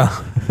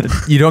 Yeah.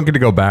 You don't get to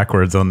go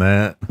backwards on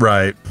that.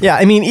 Right. Yeah,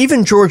 I mean,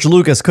 even George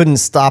Lucas couldn't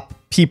stop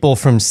people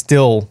from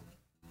still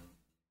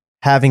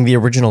having the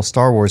original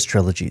Star Wars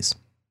trilogies.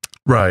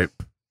 Right.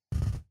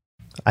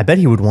 I bet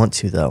he would want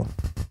to, though.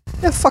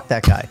 Yeah, fuck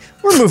that guy.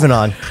 We're moving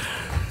on.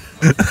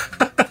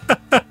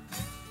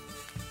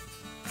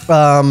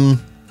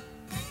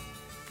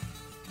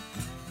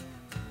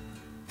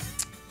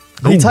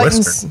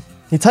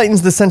 He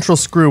tightens the central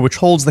screw which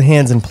holds the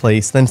hands in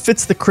place, then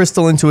fits the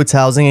crystal into its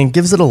housing and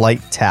gives it a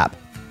light tap.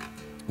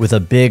 With a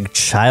big,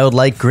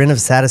 childlike grin of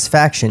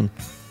satisfaction.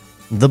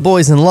 The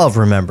boy's in love,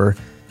 remember.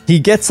 He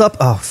gets up...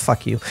 Oh,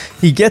 fuck you.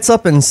 He gets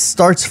up and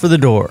starts for the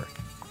door.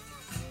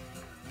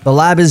 The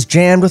lab is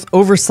jammed with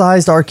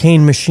oversized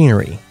arcane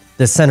machinery.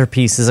 The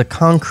centerpiece is a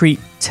concrete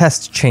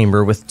test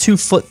chamber with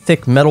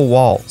 2-foot-thick metal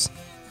walls.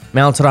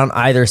 Mounted on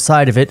either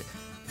side of it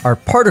are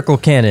particle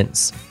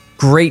cannons,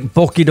 great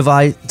bulky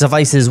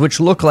devices which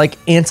look like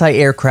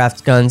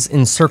anti-aircraft guns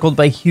encircled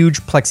by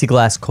huge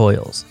plexiglass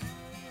coils.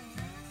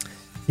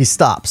 He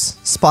stops,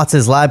 spots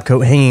his lab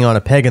coat hanging on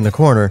a peg in the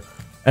corner,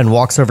 and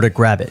walks over to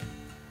grab it.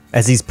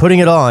 As he's putting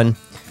it on,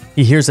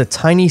 he hears a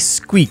tiny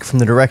squeak from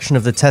the direction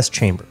of the test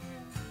chamber.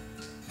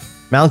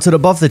 Mounted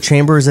above the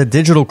chamber is a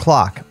digital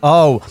clock.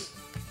 Oh,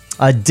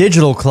 a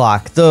digital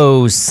clock.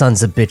 Those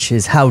sons of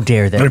bitches, how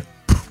dare they? They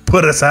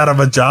put us out of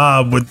a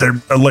job with their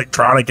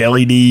electronic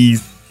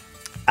LEDs.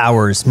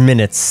 Hours,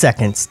 minutes,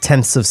 seconds,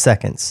 tenths of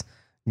seconds.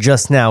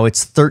 Just now,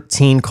 it's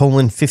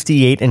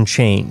 13:58 and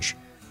change.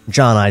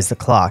 John eyes the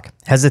clock,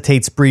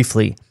 hesitates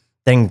briefly,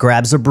 then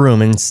grabs a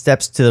broom and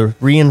steps to the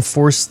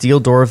reinforced steel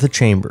door of the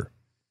chamber.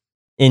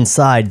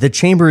 Inside, the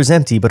chamber is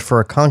empty but for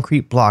a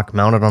concrete block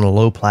mounted on a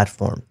low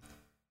platform,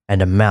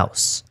 and a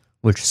mouse,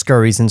 which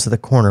scurries into the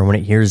corner when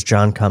it hears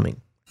John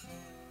coming.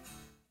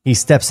 He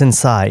steps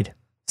inside,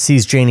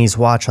 sees Janie's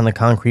watch on the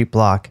concrete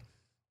block,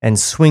 and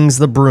swings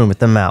the broom at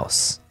the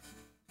mouse.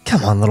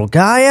 Come on, little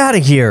guy, out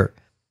of here!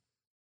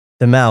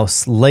 The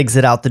mouse legs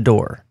it out the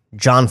door.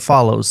 John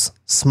follows,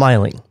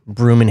 smiling,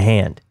 broom in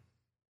hand.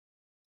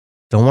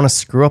 Don't want to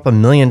screw up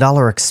 $1 million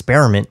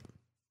experiment.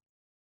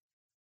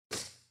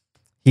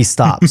 He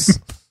stops,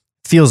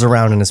 feels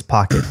around in his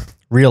pocket,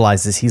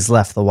 realizes he's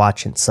left the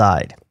watch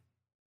inside.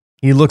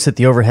 He looks at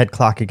the overhead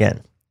clock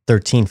again,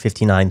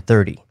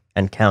 13:59:30,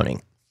 and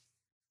counting.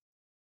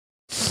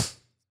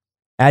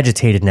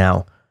 Agitated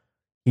now,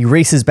 he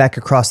races back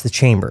across the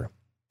chamber,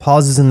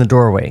 pauses in the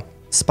doorway,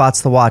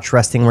 spots the watch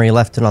resting where he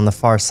left it on the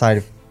far side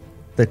of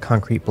the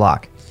concrete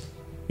block.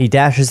 He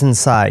dashes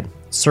inside,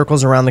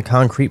 circles around the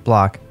concrete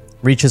block,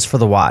 reaches for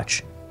the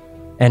watch,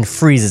 and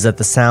freezes at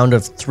the sound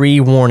of 3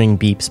 warning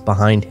beeps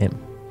behind him.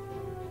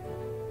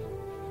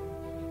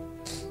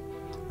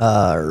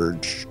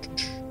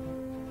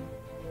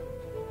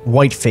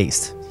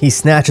 White-faced, he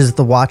snatches at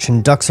the watch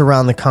and ducks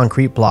around the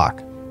concrete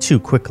block, too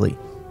quickly.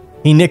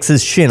 He nicks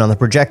his shin on the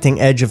projecting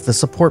edge of the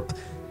support...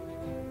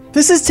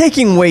 This is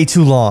taking way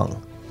too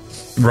long.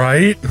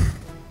 Right?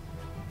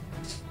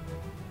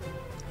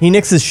 He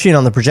nicks his shin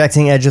on the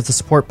projecting edge of the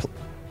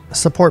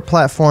support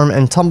platform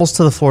and tumbles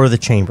to the floor of the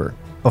chamber.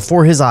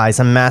 Before his eyes,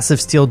 a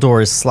massive steel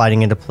door is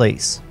sliding into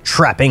place,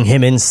 trapping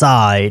him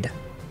inside.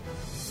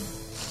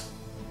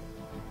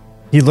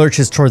 He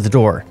lurches toward the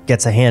door,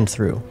 gets a hand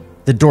through.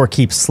 The door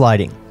keeps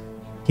sliding.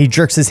 He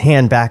jerks his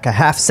hand back a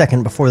half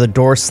second before the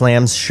door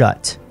slams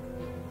shut.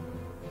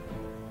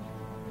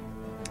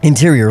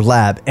 Interior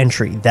lab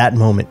entry that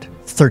moment,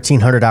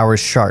 1300 hours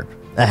sharp.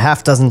 A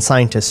half dozen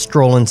scientists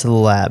stroll into the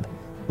lab.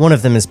 One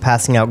of them is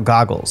passing out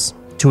goggles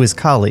to his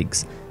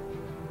colleagues,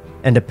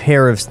 and a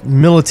pair of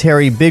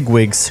military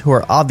bigwigs who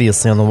are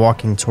obviously on the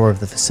walking tour of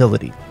the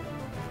facility.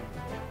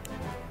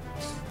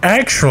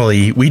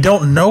 Actually, we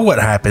don't know what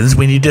happens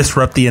when you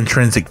disrupt the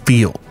intrinsic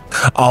field.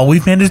 All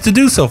we've managed to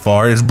do so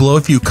far is blow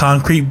a few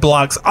concrete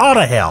blocks out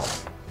of hell.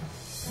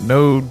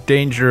 No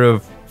danger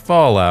of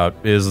fallout,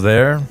 is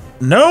there?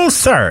 No,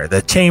 sir.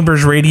 The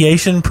chamber's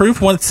radiation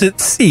proof once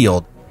it's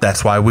sealed.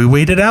 That's why we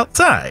waited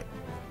outside.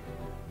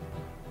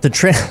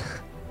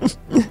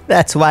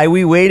 That's why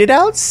we waited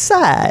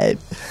outside.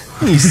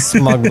 You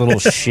smug little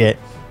shit.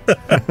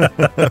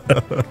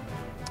 The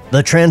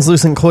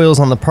translucent coils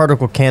on the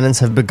particle cannons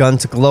have begun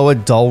to glow a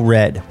dull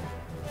red.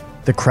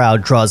 The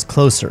crowd draws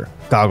closer,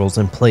 goggles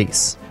in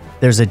place.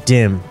 There's a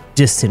dim,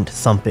 distant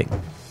thumping.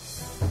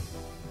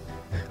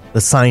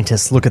 The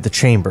scientists look at the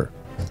chamber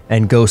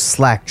and go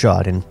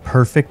slack-jawed in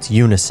perfect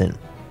unison.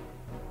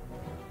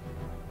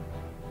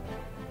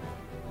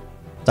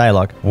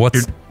 Dialogue.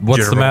 What's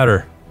the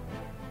matter?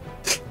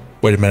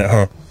 Wait a minute,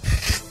 huh?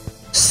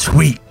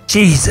 Sweet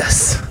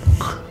Jesus.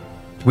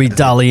 We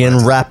dolly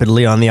in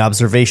rapidly on the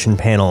observation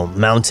panel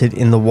mounted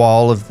in the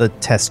wall of the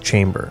test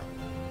chamber.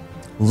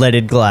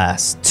 Leaded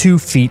glass, 2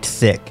 feet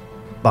thick.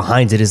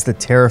 Behind it is the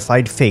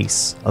terrified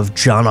face of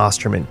John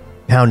Osterman,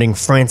 pounding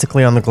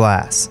frantically on the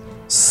glass,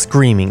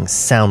 screaming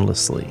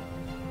soundlessly.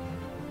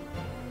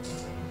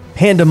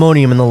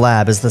 Pandemonium in the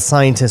lab as the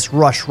scientists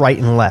rush right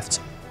and left,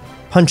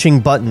 punching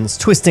buttons,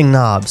 twisting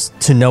knobs,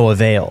 to no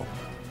avail.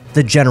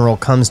 The general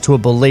comes to a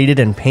belated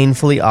and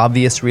painfully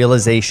obvious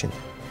realization.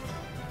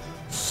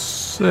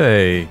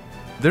 Say,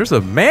 there's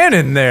a man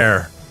in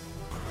there.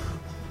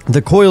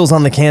 The coils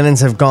on the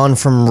cannons have gone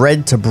from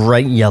red to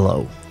bright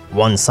yellow.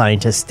 One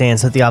scientist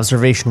stands at the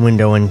observation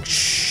window and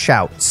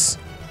shouts,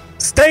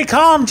 Stay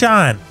calm,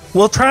 John.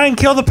 We'll try and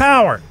kill the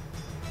power.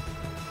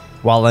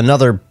 while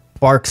another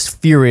barks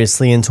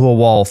furiously into a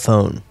wall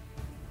phone.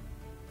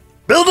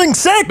 Building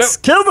 6!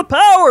 Kill the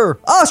power!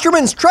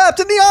 Osterman's trapped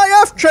in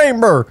the IF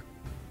chamber!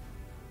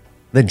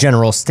 The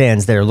general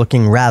stands there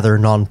looking rather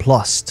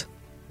nonplussed.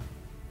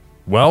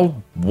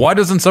 Well, why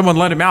doesn't someone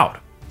let him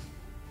out?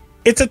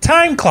 It's a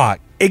time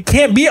clock. It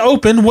can't be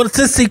opened once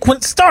the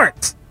sequence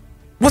starts.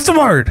 What's the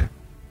word?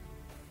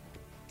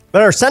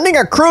 They're sending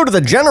a crew to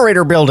the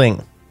generator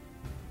building.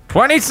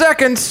 20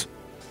 seconds.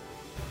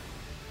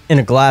 In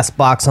a glass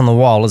box on the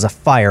wall is a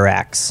fire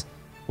axe,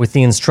 with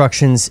the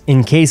instructions,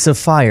 in case of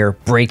fire,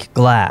 break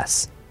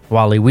glass.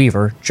 Wally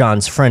Weaver,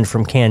 John's friend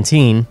from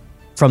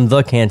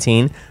the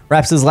canteen,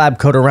 wraps his lab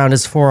coat around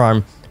his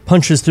forearm,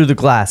 punches through the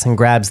glass, and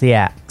grabs the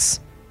axe.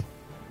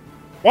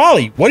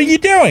 Wally, what are you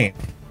doing?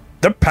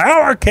 The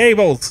power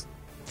cables.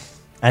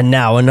 And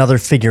now another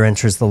figure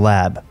enters the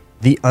lab,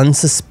 the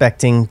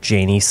unsuspecting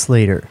Janie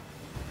Slater.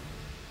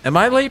 Am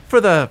I late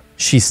for the...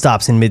 She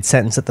stops in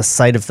mid-sentence at the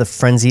sight of the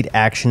frenzied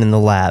action in the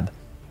lab.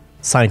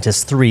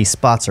 Scientist 3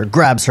 spots her,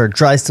 grabs her,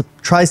 tries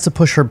to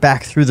push her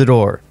back through the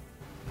door.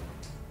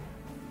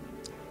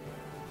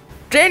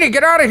 Janie,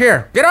 get out of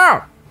here! Get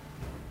out!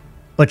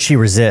 But she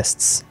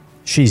resists.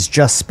 She's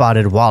just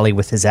spotted Wally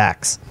with his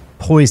axe,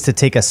 poised to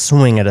take a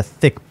swing at a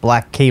thick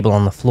black cable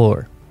on the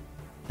floor.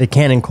 The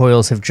cannon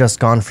coils have just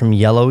gone from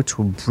yellow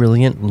to a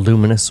brilliant,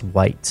 luminous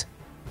white.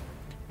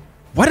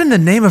 What in the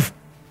name of...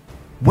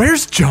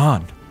 Where's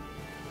John?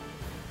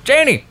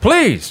 Janie,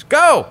 please,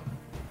 go!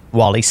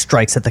 Wally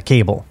strikes at the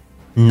cable.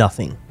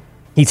 Nothing.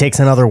 He takes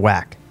another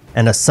whack,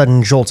 and a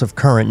sudden jolt of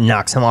current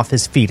knocks him off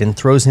his feet and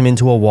throws him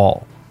into a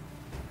wall.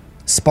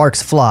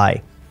 Sparks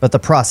fly, but the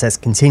process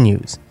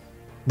continues.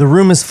 The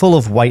room is full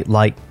of white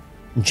light.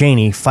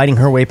 Janie, fighting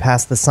her way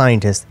past the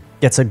scientist,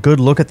 gets a good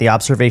look at the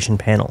observation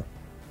panel,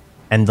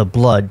 and the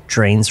blood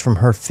drains from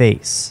her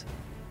face.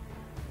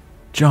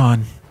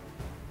 John.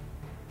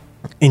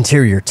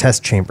 Interior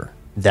test chamber.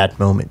 That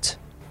moment.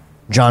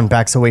 John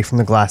backs away from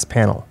the glass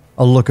panel,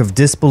 a look of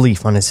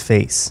disbelief on his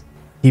face.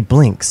 He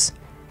blinks.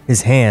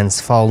 His hands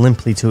fall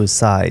limply to his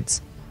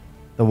sides.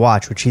 The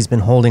watch, which he's been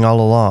holding all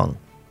along,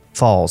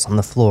 falls on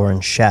the floor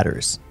and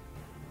shatters.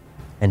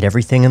 And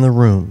everything in the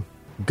room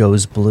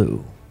goes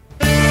blue.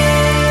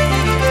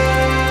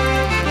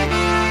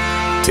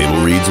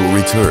 Table Reads will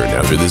return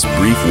after this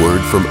brief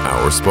word from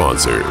our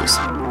sponsors.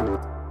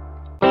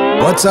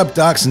 What's up,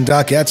 docs and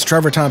docettes?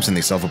 Trevor Thompson,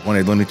 the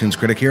self-appointed Looney Tunes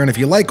critic here, and if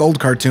you like old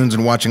cartoons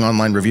and watching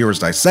online reviewers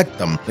dissect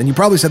them, then you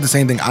probably said the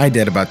same thing I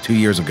did about 2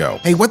 years ago.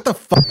 Hey, what the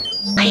fuck?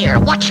 Here,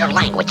 watch your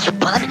language, you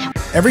bud.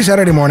 Every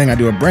Saturday morning, I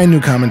do a brand new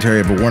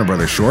commentary of a Warner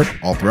Brothers short.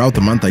 All throughout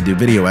the month, I do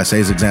video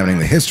essays examining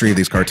the history of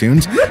these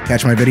cartoons.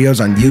 Catch my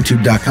videos on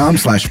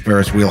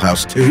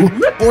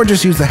youtube.com/FerrisWheelhouse2, or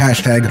just use the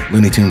hashtag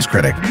Looney Tunes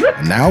Critic.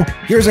 And now,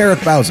 here's Eric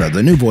Bauza,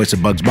 the new voice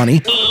of Bugs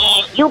Bunny.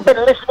 You've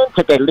been listening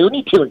to the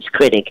Looney Tunes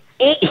critic.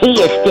 Ain't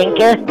he a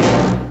stinker?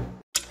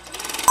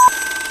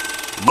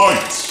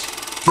 Lights,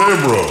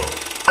 camera,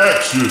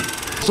 action.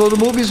 So the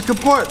movie's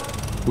kaput,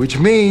 which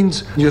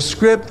means your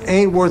script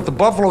ain't worth the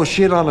buffalo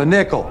shit on a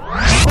nickel.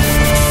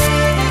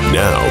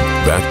 Now,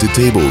 back to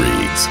Table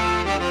Reads.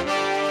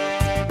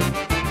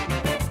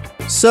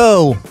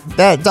 So,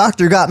 that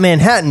doctor got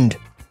Manhattaned.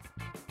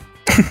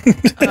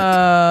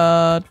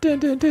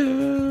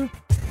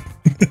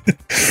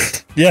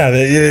 Yeah,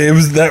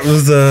 that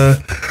was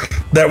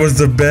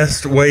the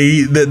best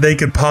way that they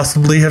could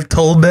possibly have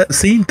told that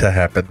scene to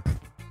happen.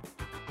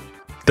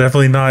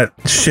 Definitely not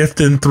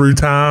shifting through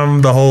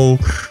time. The whole,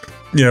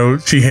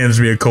 she hands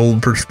me a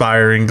cold,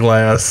 perspiring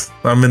glass.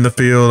 I'm in the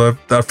field.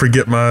 I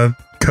forget my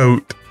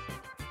coat.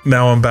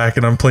 Now I'm back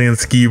and I'm playing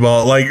skee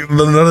ball. Like,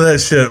 none of that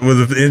shit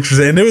was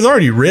interesting. And it was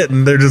already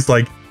written. They're just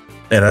like,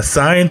 and a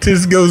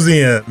scientist goes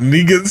in and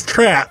he gets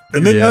trapped.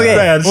 And then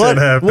bad shit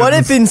happens. What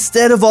if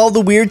instead of all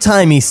the weird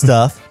timey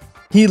stuff,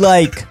 he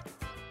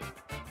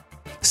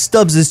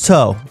stubs his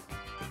toe?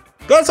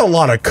 That's a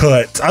lot of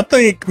cuts. I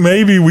think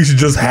maybe we should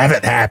just have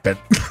it happen.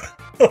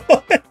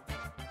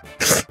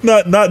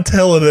 not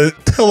tell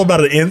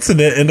about an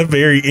incident in a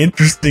very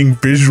interesting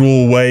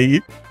visual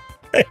way.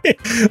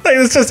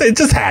 It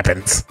just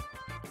happens.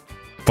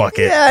 Fuck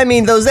it. Yeah, I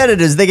mean, those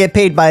editors, they get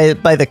paid by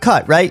the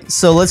cut, right?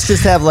 So let's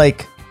just have a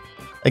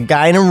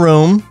guy in a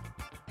room,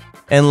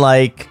 and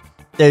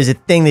there's a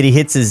thing that he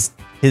hits his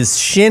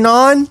shin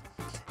on,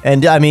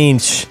 and I mean,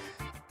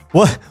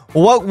 what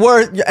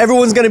worse?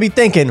 Everyone's gonna be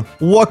thinking,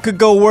 what could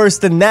go worse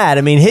than that?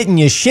 I mean, hitting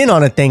your shin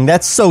on a thing,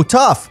 that's so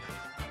tough.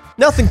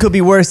 Nothing could be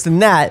worse than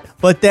that.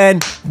 But then,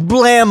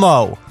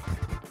 blammo,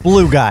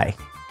 blue guy.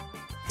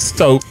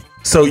 So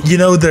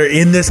they're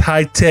in this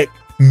high-tech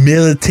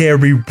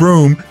military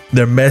room.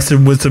 They're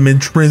messing with some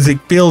intrinsic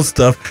field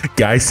stuff.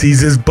 Guy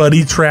sees his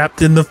buddy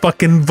trapped in the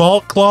fucking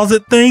vault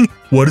closet thing.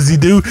 What does he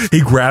do?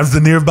 He grabs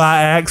the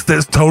nearby axe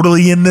that's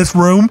totally in this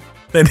room,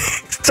 and he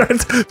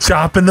starts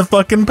chopping the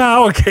fucking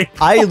power cable.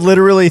 I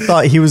literally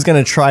thought he was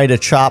going to try to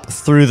chop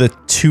through the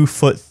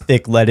 2-foot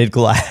thick leaded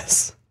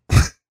glass.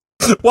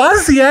 Why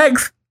is the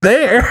axe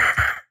there?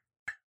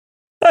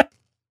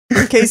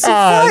 In case of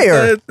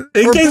fire.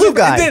 In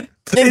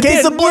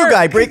case of blue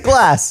guy break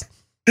glass.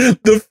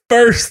 The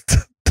first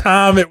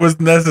time it was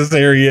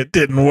necessary, it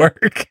didn't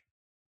work.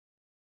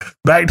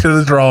 Back to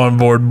the drawing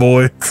board,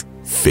 boys.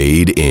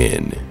 Fade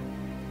in.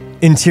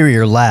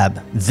 Interior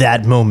lab,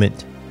 that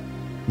moment.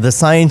 The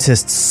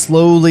scientists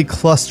slowly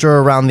cluster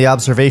around the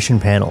observation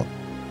panel,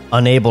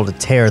 unable to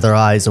tear their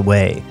eyes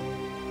away.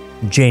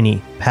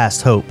 Janie,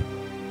 past hope,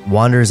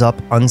 wanders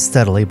up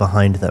unsteadily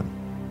behind them.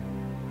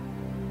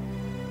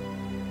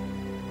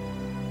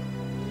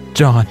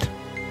 John.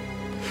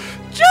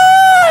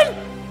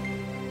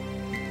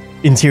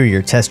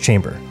 Interior test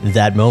chamber,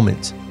 that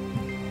moment.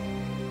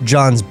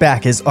 John's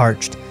back is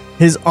arched,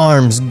 his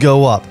arms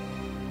go up.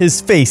 His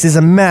face is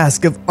a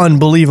mask of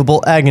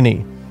unbelievable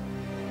agony.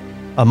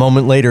 A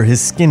moment later,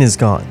 his skin is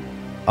gone.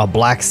 A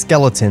black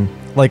skeleton,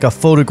 like a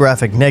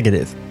photographic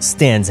negative,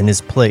 stands in his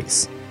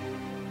place.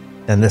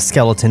 Then the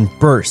skeleton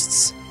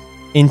bursts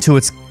into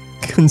its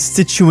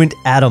constituent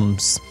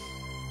atoms.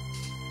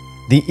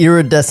 The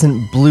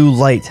iridescent blue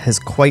light has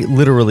quite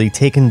literally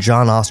taken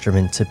John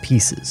Osterman to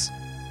pieces.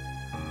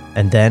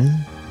 And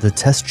then the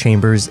test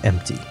chamber is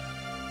empty.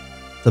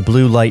 The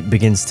blue light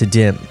begins to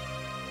dim,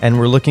 and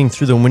we're looking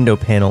through the window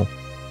panel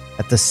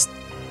at the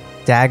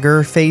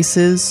stagger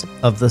faces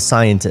of the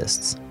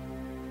scientists.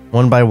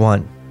 One by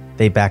one,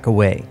 they back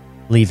away,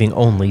 leaving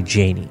only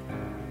Janie,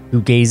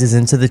 who gazes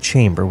into the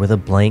chamber with a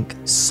blank,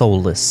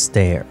 soulless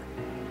stare.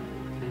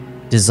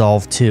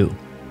 Dissolve 2.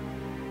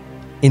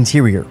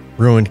 Interior,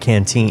 ruined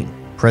canteen,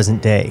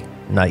 present day,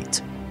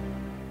 night.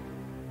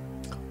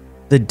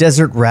 The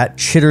desert rat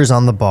chitters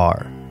on the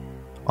bar.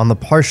 On the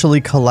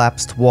partially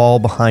collapsed wall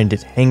behind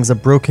it hangs a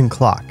broken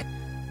clock,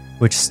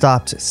 which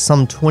stopped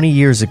some 20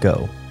 years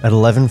ago at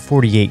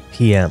 11:48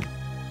 p.m.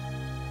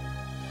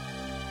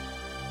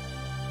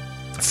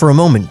 For a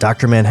moment,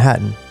 Dr.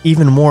 Manhattan,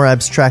 even more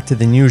abstracted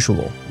than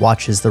usual,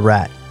 watches the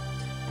rat.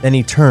 Then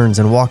he turns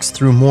and walks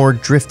through more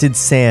drifted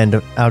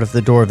sand out of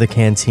the door of the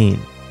canteen.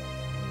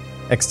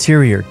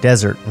 Exterior,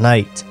 desert,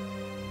 night.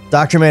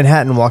 Dr.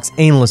 Manhattan walks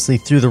aimlessly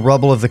through the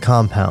rubble of the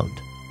compound.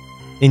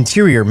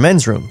 Interior,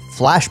 men's room,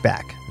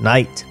 flashback,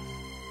 night.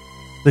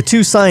 The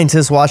two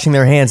scientists washing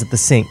their hands at the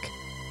sink.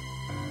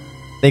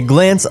 They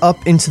glance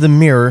up into the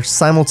mirror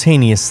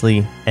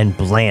simultaneously and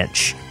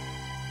blanch.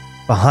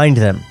 Behind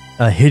them,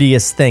 a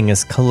hideous thing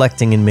is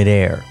collecting in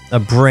midair. A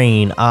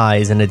brain,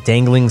 eyes, and a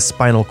dangling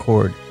spinal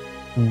cord.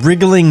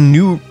 Wriggling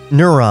new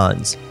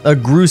neurons, a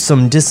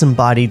gruesome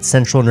disembodied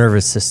central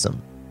nervous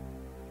system.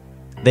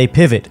 They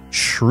pivot,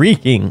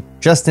 shrieking,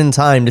 just in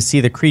time to see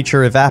the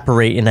creature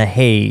evaporate in a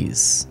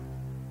haze.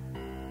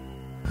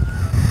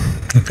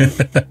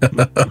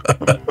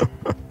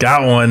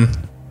 Got one.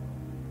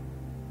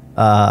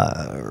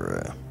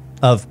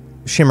 Of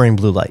shimmering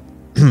blue light.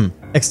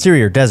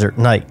 Exterior, desert,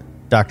 night.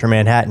 Dr.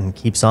 Manhattan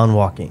keeps on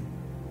walking.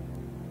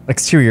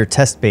 Exterior,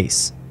 test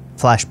base.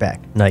 Flashback,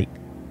 night.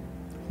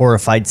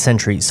 Horrified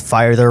sentries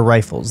fire their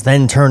rifles,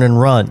 then turn and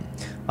run.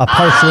 A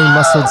partially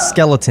muscled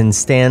skeleton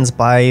stands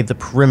by the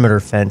perimeter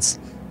fence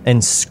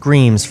and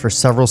screams for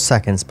several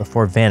seconds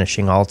before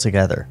vanishing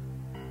altogether.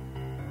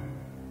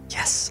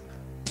 Yes.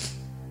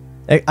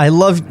 I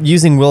love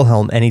using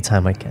Wilhelm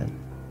anytime I can.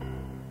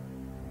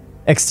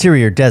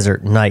 Exterior,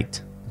 desert,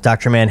 night.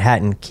 Dr.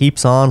 Manhattan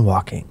keeps on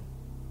walking.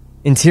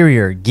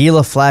 Interior,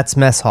 Gila Flats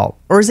Mess Hall.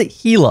 Or is it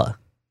Gila?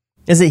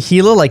 Is it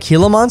Gila like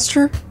Gila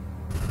Monster?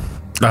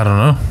 I don't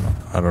know.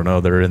 I don't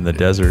know. They're in the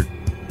desert.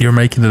 You're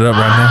making it up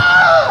right now.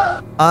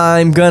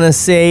 I'm gonna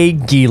say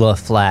Gila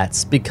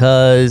Flats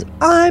because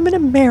I'm an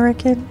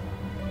American.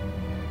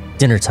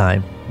 Dinner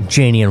time.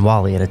 Janie and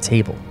Wally at a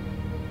table.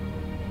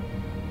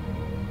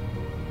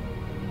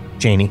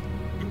 Janie.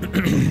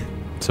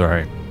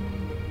 Sorry.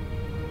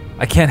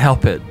 I can't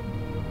help it.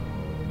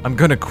 I'm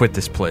gonna quit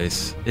this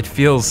place. It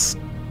feels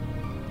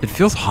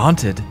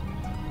haunted.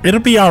 It'll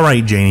be all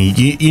right, Janie.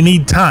 You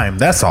need time.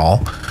 That's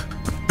all.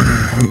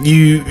 Do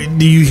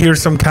you hear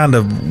some kind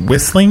of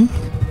whistling?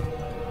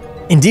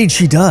 Indeed,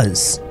 she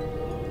does.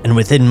 And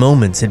within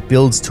moments, it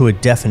builds to a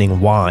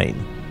deafening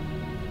whine.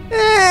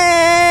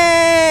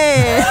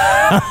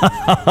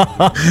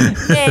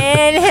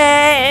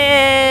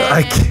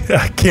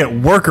 I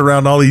can't work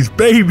around all these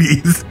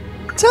babies.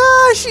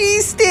 Toshi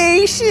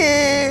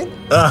Station.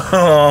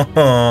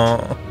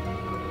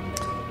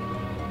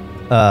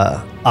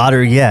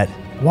 Odder yet,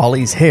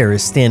 Wally's hair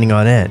is standing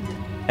on end,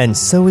 and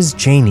so is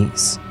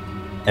Janie's.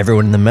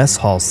 Everyone in the mess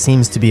hall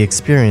seems to be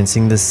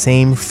experiencing the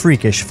same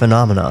freakish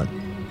phenomenon.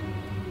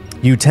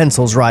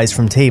 Utensils rise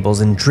from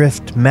tables and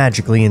drift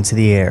magically into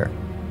the air.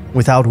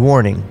 Without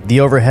warning, the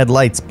overhead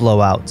lights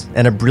blow out,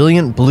 and a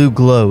brilliant blue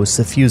glow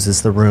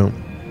suffuses the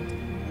room.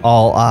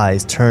 All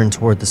eyes turn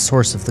toward the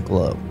source of the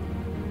glow.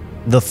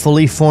 The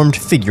fully formed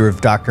figure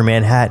of Dr.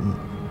 Manhattan,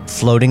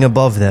 floating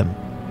above them,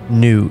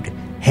 nude,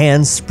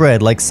 hands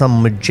spread like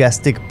some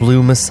majestic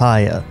blue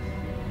messiah.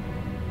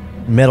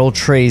 Metal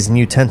trays and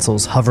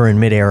utensils hover in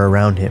midair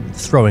around him,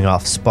 throwing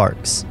off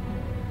sparks.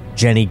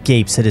 Jenny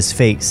gapes at his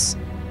face.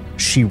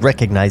 She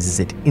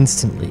recognizes it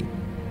instantly.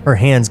 Her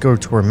hands go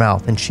to her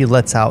mouth and she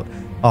lets out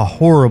a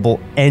horrible,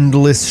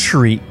 endless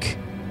shriek.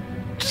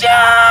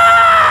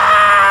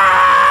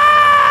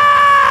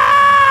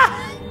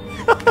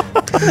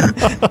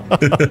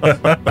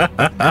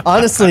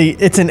 Honestly,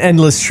 it's an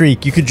endless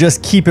shriek. You could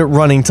just keep it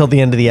running till the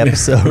end of the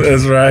episode.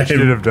 That's right. Should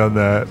have done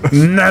that.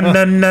 Na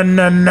na na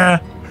na na.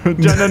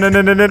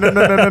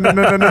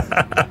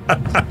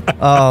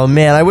 Oh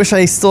man, I wish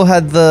I still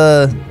had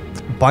the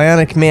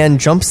Bionic Man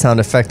jump sound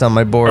effect on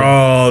my board.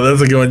 Oh,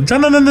 that's a good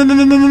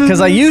one. Because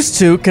I used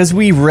to, because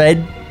we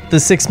read The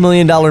 $6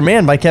 Million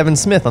Man by Kevin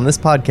Smith on this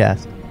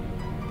podcast.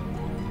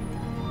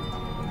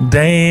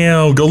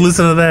 Damn, go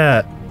listen to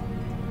that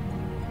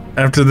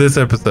after this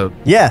episode.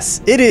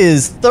 Yes, it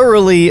is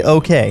thoroughly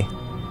okay.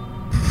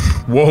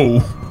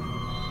 Whoa.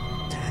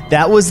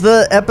 That was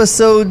the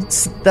episode,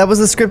 that was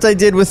the script I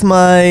did with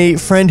my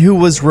friend who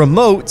was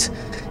remote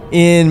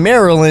in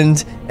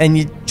Maryland, and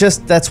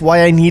that's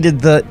why I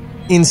needed the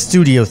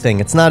in-studio thing.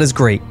 It's not as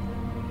great.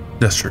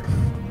 That's true.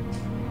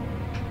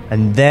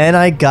 And then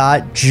I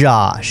got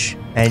Josh,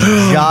 and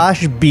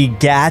Josh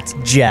begat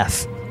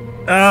Jeff.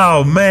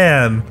 Oh,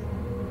 man.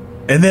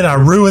 And then I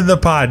ruined the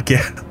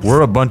podcast.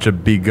 We're a bunch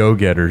of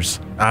go-getters.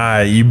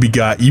 You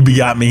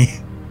begot me.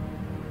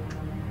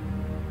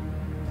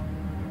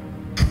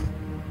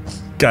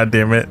 God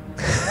damn it.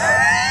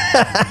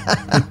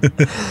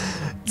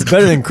 It's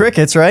better than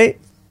crickets, right?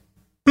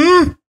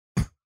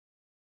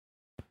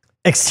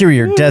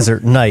 Exterior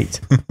desert night.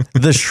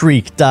 The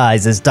shriek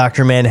dies as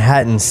Dr.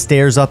 Manhattan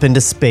stares up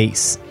into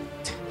space.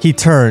 He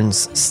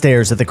turns,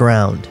 stares at the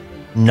ground.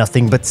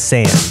 Nothing but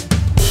sand.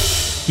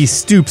 He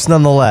stoops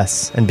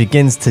nonetheless and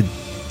begins to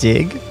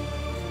dig.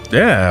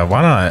 Yeah,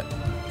 why not?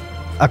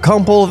 A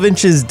couple of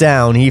inches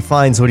down, he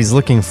finds what he's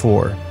looking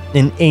for.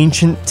 An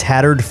ancient,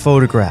 tattered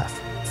photograph,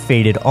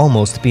 faded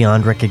almost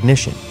beyond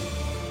recognition.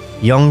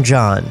 Young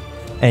John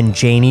and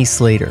Janie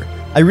Slater.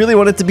 I really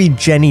want it to be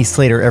Jenny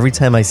Slater every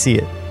time I see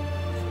it.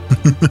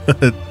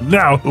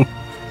 No.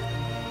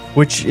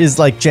 Which is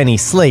like Jenny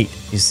Slate,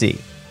 you see.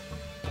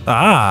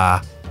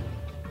 Ah.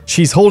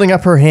 She's holding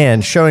up her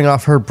hand, showing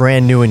off her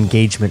brand new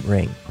engagement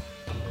ring.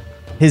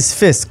 His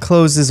fist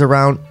closes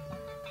around...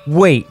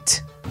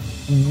 Wait.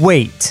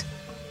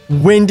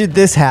 When did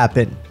this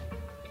happen?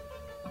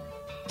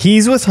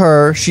 He's with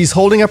her, she's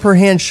holding up her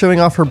hand, showing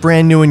off her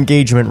brand new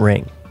engagement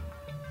ring.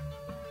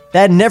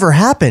 That never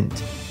happened.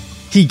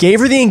 He gave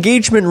her the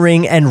engagement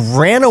ring and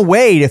ran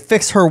away to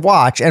fix her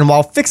watch, and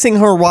while fixing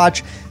her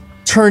watch,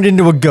 turned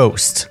into a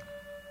ghost.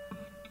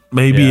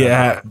 Maybe,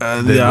 I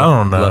don't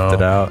know. Left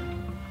it out.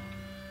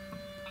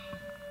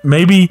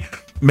 Maybe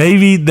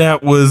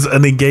that was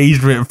an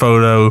engagement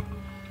photo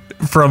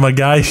from a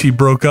guy she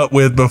broke up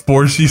with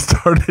before she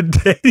started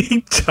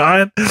dating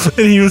John, and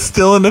he was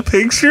still in the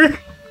picture.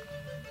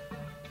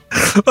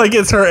 Like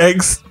it's her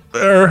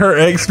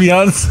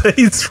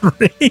ex-fiance's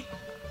ring.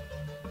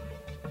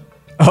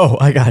 Oh,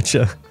 I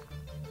gotcha.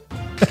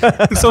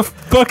 It's so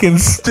fucking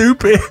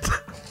stupid.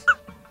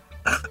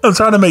 I'm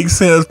trying to make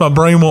sense. My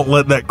brain won't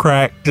let that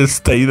crack just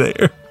stay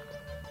there.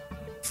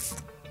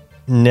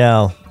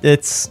 No,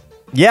 it's...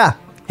 Yeah.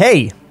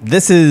 Hey,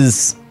 this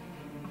is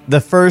the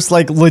first,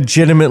 like,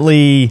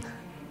 legitimately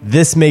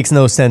this makes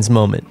no sense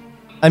moment.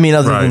 I mean,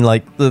 other than,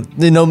 like,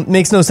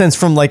 makes no sense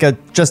from, like,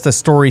 just a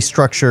story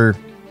structure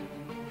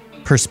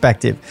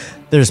perspective.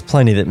 There's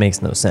plenty that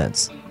makes no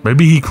sense.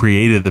 Maybe he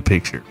created the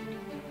picture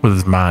with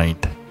his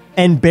mind.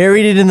 And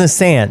buried it in the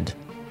sand.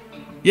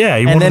 Yeah,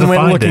 he and wanted then to went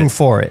find looking it.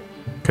 for it.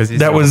 Because he's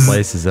going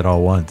places at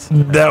all once.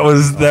 That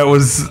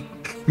was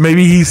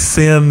maybe he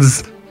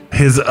sends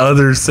his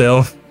other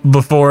self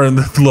before in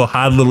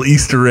the little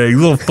Easter eggs,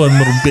 little fun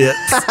little bits.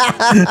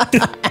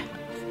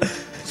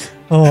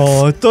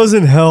 Oh, it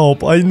doesn't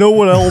help. I know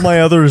what all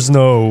my others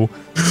know.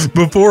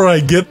 Before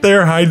I get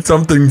there, hide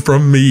something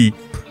from me.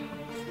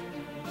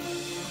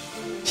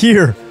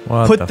 Here,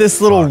 What put the this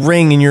little fuck?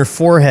 ring in your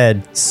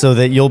forehead so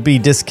that you'll be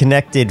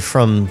disconnected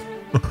from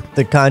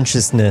the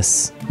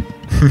consciousness.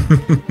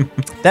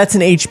 That's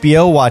an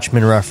HBO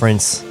Watchmen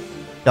reference.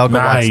 Y'all go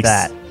watch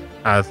that.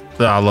 I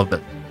love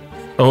that.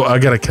 Oh, I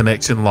got a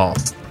connection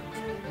lost.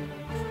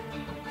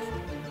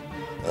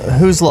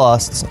 Who's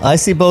lost? I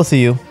see both of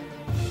you.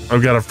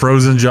 I've got a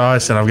frozen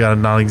Josh and I've got a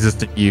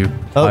non-existent you.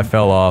 Oh. I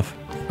fell off.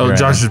 Oh, Here I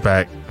Josh am. is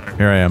back.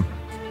 Here I am.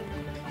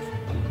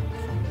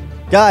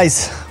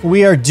 Guys,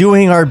 we are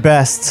doing our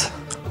best.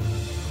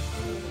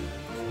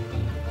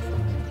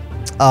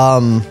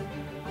 Her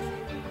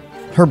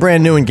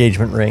brand new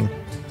engagement ring.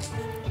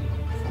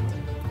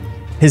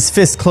 His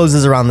fist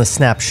closes around the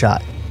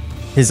snapshot.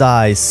 His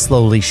eyes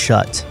slowly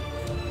shut.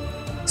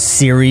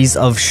 Series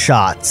of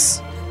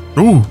shots.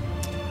 Ooh.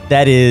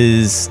 That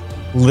is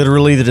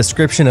literally the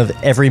description of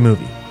every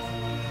movie.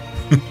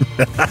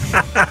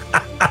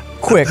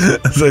 Quick,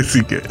 That's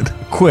actually good.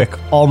 quick,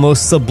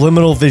 almost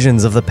subliminal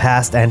visions of the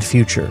past and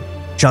future.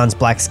 John's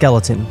black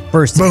skeleton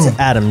bursts Boom.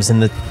 into atoms in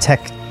the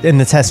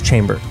test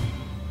chamber.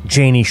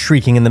 Janie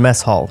shrieking in the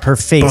mess hall, her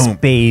face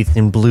bathed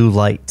in blue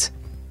light.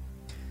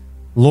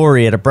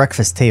 Lori at a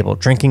breakfast table,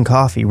 drinking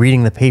coffee,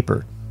 reading the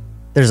paper.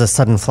 There's a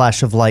sudden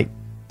flash of light.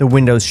 The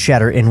windows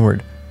shatter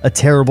inward. A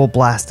terrible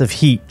blast of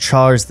heat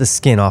chars the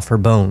skin off her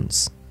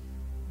bones.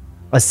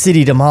 A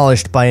city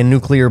demolished by a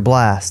nuclear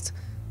blast.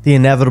 The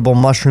inevitable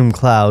mushroom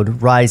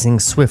cloud rising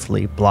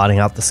swiftly, blotting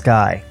out the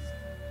sky.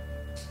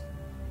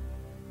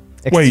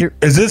 Wait,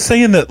 is it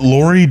saying that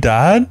Lori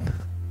died?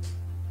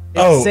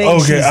 It's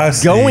saying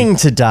she's going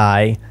to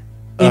die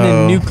in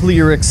a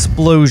nuclear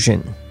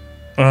explosion.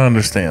 I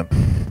understand.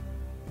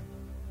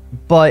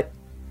 But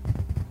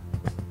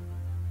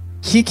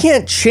he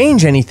can't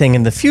change anything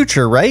in the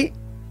future, right?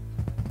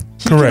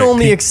 He Correct. can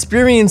only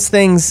experience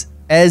things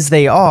as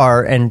they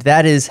are, and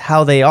that is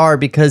how they are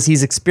because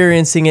he's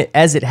experiencing it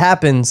as it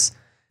happens,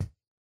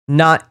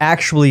 not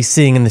actually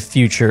seeing in the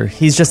future.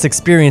 He's just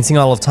experiencing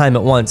all of time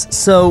at once.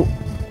 So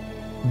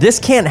this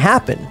can't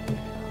happen.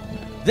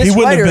 This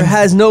writer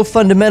has no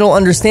fundamental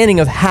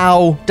understanding of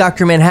how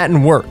Dr.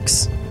 Manhattan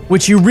works,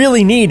 which you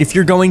really need if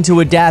you're going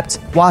to adapt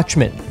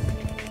Watchmen.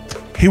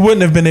 He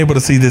wouldn't have been able to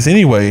see this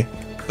anyway.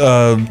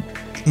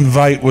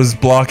 Veidt was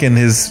blocking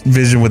his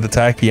vision with the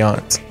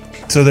tachyons,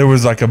 so there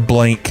was like a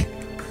blank.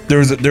 There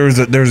was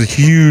a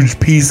huge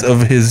piece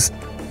of his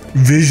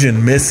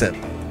vision missing,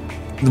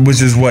 which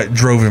is what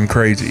drove him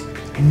crazy.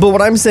 But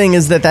what I'm saying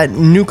is that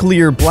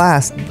nuclear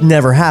blast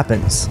never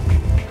happens.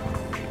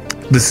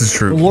 This is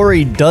true.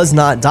 Lori does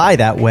not die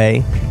that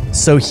way,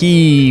 so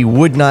he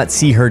would not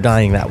see her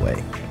dying that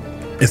way.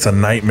 It's a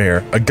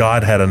nightmare. A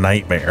god had a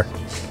nightmare.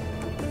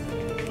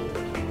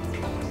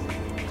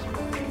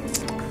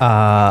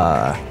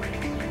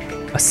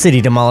 A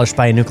city demolished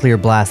by a nuclear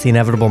blast, the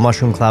inevitable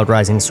mushroom cloud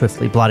rising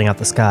swiftly, blotting out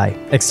the sky.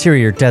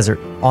 Exterior desert,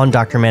 on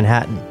Dr.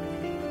 Manhattan.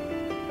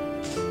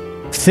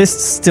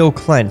 Fists still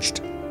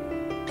clenched.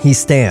 He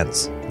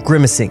stands,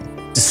 grimacing,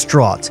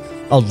 distraught,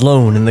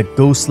 alone in the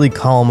ghostly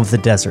calm of the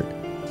desert.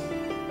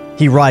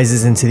 He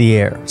rises into the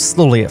air,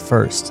 slowly at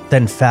first,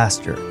 then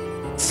faster,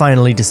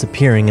 finally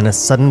disappearing in a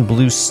sudden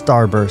blue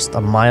starburst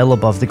a mile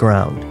above the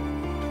ground.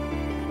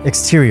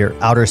 Exterior,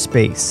 outer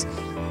space.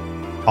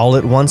 All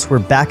at once, we're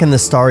back in the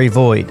starry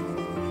void,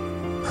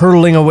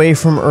 hurtling away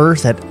from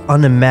Earth at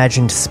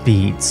unimagined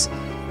speeds,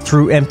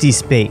 through empty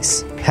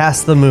space,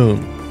 past the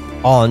moon,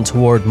 on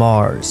toward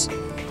Mars.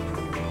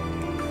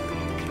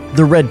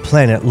 The red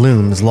planet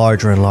looms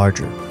larger and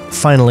larger,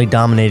 finally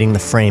dominating the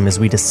frame as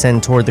we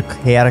descend toward the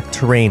chaotic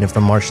terrain of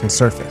the Martian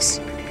surface.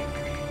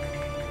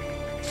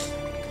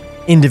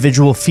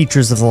 Individual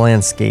features of the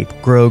landscape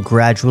grow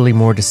gradually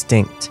more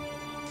distinct.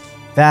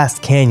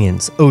 Vast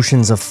canyons,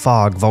 oceans of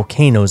fog,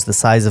 volcanoes the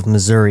size of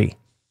Missouri.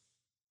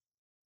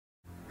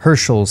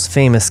 Herschel's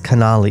famous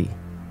canali,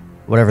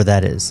 whatever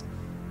that is.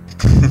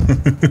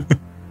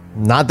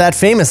 Not that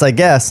famous, I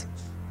guess.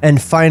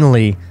 And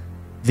finally,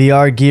 the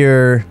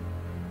Argyre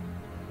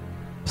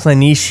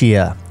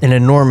Planitia, an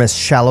enormous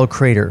shallow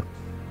crater,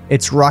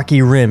 its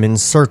rocky rim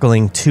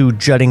encircling two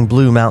jutting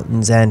blue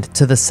mountains, and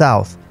to the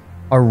south,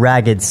 a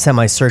ragged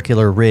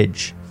semicircular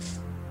ridge.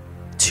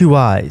 Two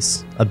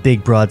eyes, a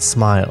big broad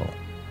smile.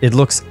 It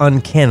looks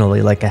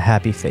uncannily like a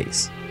happy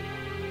face.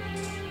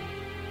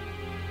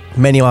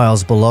 Many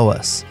miles below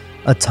us,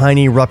 a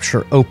tiny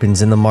rupture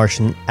opens in the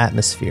Martian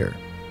atmosphere.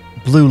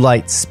 Blue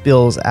light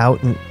spills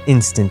out an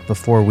instant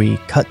before we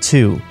cut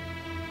to.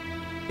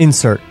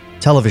 Insert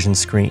television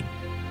screen.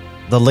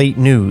 The late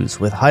news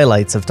with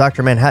highlights of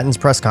Dr. Manhattan's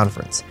press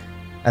conference.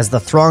 As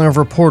the throng of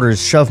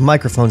reporters shove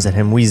microphones at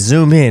him, we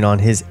zoom in on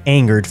his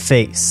angered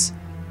face.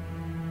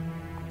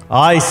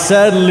 "I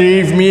said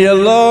leave me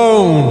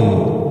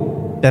alone!"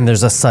 Then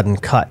there's a sudden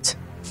cut.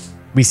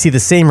 We see the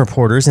same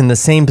reporters in the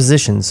same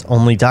positions,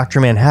 only Dr.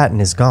 Manhattan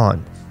is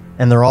gone,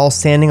 and they're all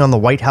standing on the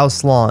White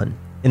House lawn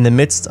in the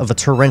midst of a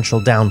torrential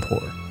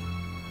downpour.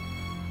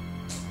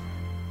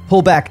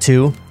 Pull back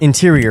to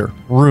interior,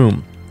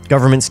 room,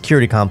 government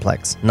security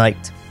complex,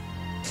 night.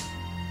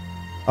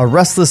 A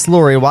restless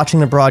Lori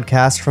watching the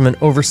broadcast from an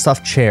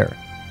overstuffed chair.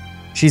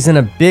 She's in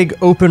a big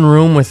open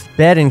room with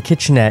bed and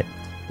kitchenette,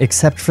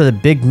 except for the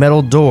big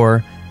metal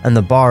door and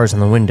the bars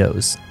on the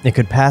windows. It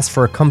could pass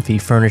for a comfy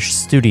furnished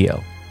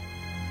studio.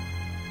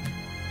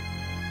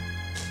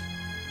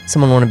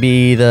 Someone want to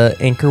be the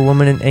anchor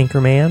woman and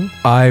anchor man?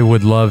 I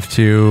would love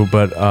to,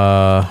 but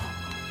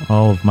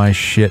all of my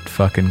shit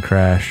fucking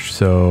crashed,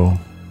 so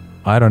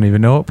I don't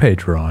even know what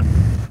page we're on.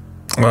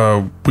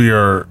 We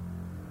are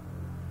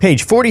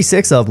Page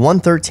 46 of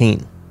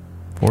 113.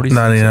 46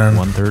 99.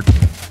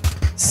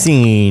 113.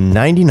 Scene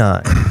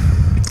 99.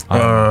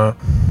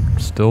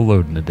 Still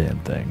loading the damn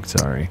thing,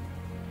 sorry.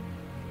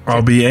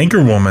 I'll be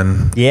anchor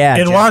woman. Yeah,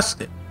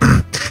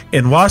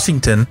 In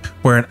Washington,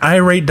 where an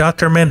irate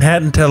Dr.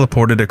 Manhattan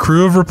teleported a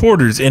crew of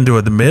reporters into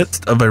the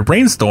midst of a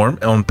rainstorm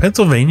on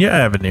Pennsylvania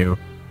Avenue.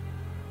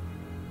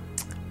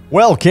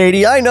 Well,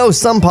 Katie, I know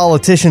some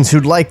politicians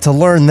who'd like to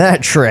learn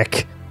that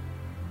trick.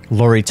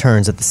 Lori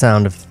turns at the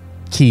sound of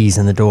keys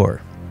in the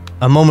door.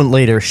 A moment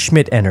later,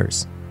 Schmidt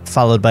enters,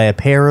 followed by a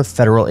pair of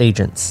federal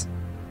agents.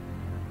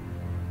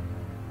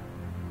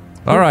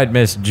 All right,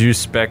 Miss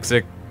Juice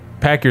Spexic,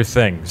 pack your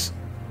things.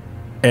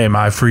 Am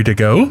I free to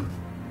go?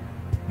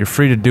 You're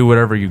free to do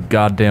whatever you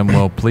goddamn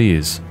well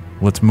please.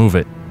 Let's move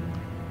it.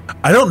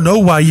 I don't know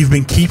why you've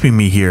been keeping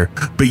me here,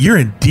 but you're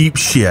in deep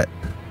shit.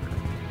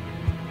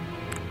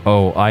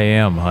 Oh, I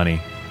am,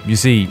 honey. You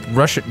see,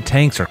 Russian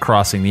tanks are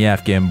crossing the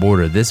Afghan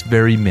border this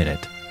very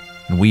minute.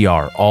 And we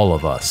are, all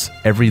of us,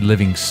 every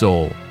living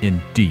soul,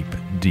 in deep,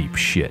 deep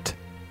shit.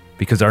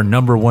 Because our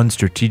number one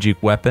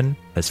strategic weapon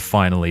has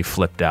finally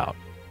flipped out.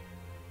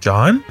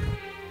 John?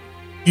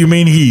 You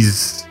mean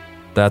he's...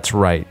 That's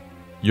right.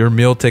 Your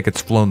meal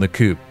ticket's flown the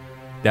coop.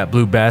 That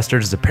blue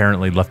bastard has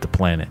apparently left the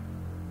planet.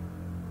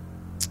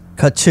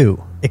 Cut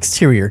 2.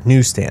 Exterior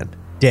newsstand.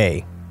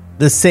 Day.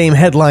 The same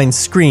headlines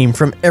scream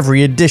from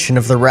every edition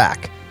of the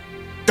rack.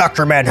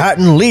 Dr.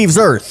 Manhattan leaves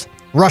Earth.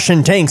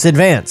 Russian tanks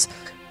advance.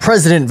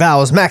 President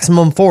vows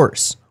maximum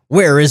force.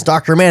 Where is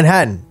Dr.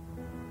 Manhattan?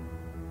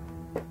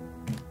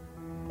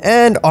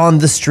 And on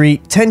the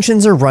street,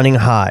 tensions are running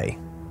high.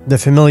 The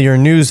familiar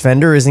news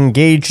vendor is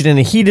engaged in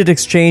a heated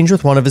exchange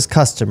with one of his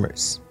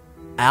customers.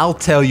 I'll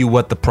tell you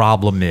what the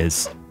problem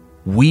is.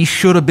 We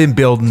should have been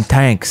building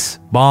tanks,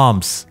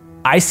 bombs,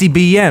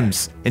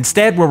 ICBMs.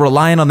 Instead, we're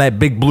relying on that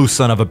big blue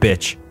son of a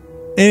bitch.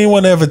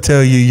 Anyone ever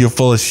tell you you're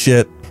full of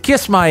shit?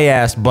 Kiss my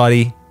ass,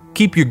 buddy.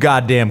 Keep your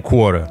goddamn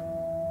quarter.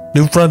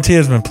 New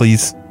frontiersman,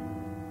 please.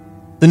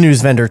 The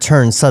news vendor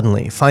turns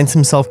suddenly, finds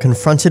himself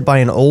confronted by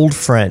an old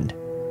friend.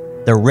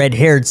 The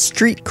red-haired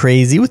street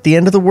crazy with the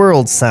end of the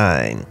world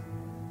sign.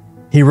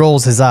 He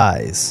rolls his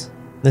eyes.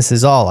 This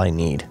is all I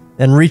need,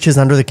 and reaches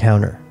under the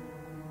counter.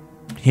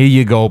 Here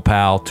you go,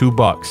 pal.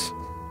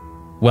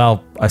 $2.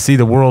 Well, I see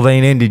the world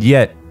ain't ended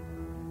yet.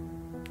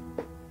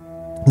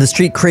 The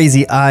street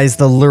crazy eyes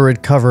the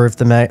lurid cover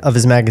of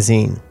his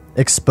magazine.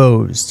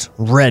 Exposed,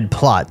 red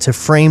plot to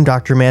frame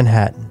Dr.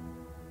 Manhattan.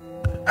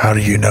 How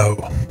do you know?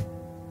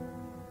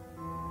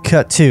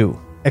 Cut 2.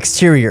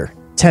 Exterior,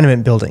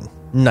 tenement building,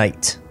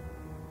 night.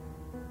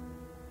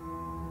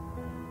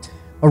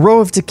 A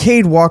row of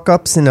decayed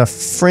walk-ups in a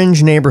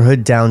fringe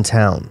neighborhood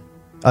downtown.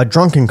 A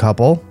drunken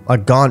couple, a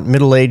gaunt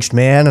middle-aged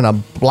man and a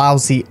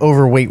blousy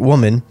overweight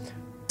woman,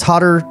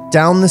 totter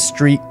down the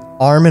street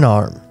arm in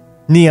arm.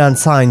 Neon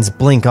signs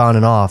blink on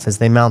and off as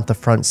they mount the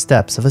front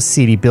steps of a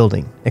seedy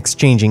building,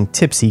 exchanging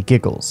tipsy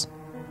giggles.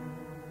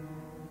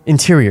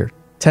 Interior,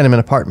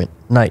 tenement apartment,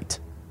 night.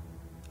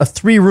 A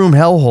 3-room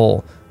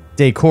hellhole,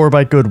 decor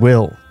by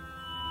Goodwill.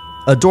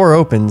 A door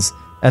opens,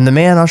 and the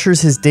man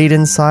ushers his date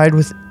inside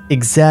with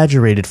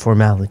exaggerated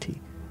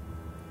formality.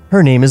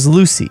 Her name is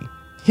Lucy.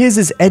 His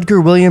is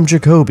Edgar William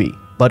Jacoby,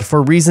 but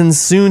for reasons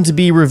soon to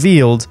be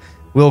revealed,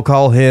 we'll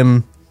call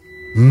him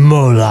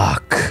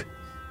Moloch.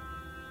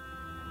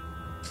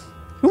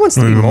 Who wants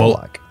to be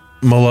Moloch?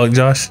 Moloch,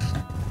 Josh?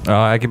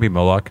 I can be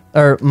Moloch.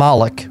 Or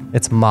Moloch.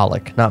 It's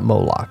Moloch, not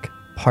Moloch.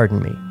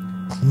 Pardon me.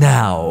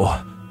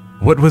 Now,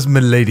 what was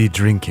Milady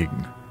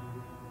drinking?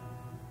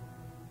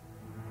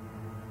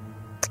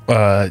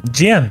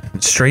 Gin.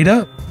 Straight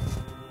up.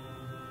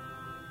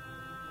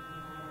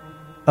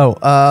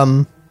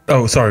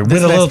 Oh, sorry.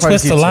 With a little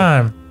twist of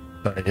lime.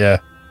 Sorry, yeah.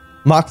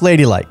 Mock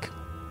ladylike.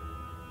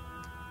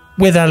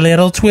 With a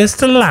little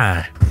twist of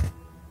lime.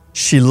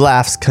 She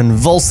laughs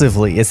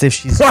convulsively as if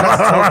she's just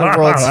told the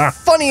world's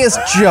funniest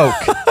joke.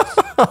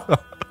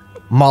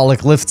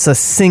 Moloch lifts a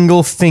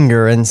single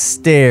finger and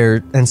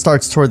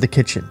starts toward the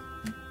kitchen.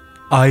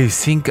 I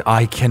think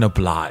I can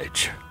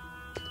oblige.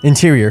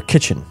 Interior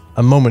kitchen.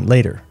 A moment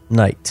later,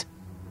 night.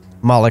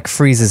 Moloch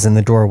freezes in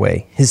the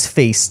doorway, his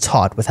face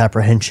taut with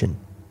apprehension.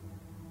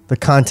 The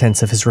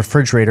contents of his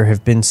refrigerator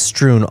have been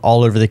strewn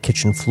all over the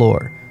kitchen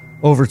floor.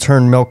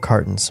 Overturned milk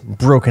cartons,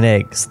 broken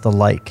eggs, the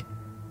like.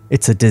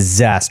 It's a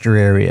disaster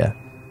area.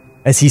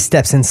 As he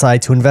steps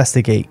inside to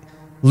investigate,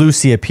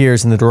 Lucy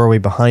appears in the doorway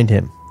behind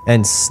him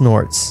and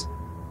snorts.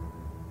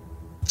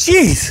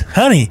 Jeez,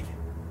 honey,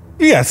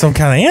 you got some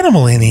kind of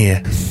animal in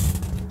here.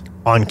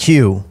 On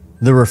cue,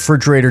 the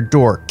refrigerator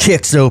door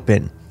kicks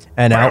open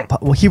and out.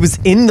 He was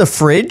in the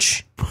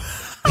fridge?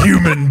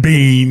 Human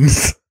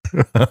beings.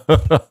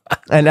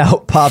 And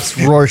out pops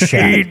Rorschach.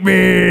 Eat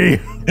me.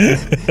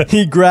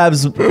 He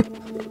grabs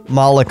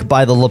Moloch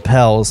by the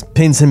lapels,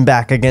 pins him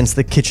back against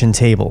the kitchen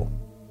table.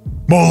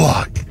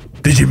 Moloch,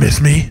 did you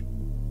miss me?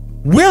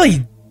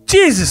 Willie,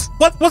 Jesus,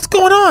 what's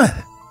going on?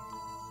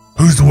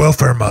 Who's the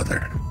welfare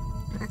mother?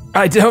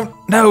 I don't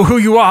know who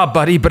you are,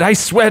 buddy, but I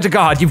swear to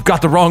God, you've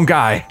got the wrong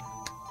guy.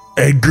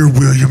 Edgar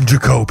William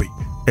Jacoby,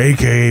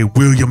 a.k.a.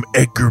 William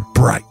Edgar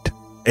Bright,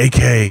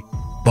 a.k.a.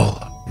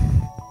 Moloch.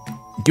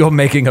 You're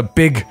making a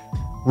big...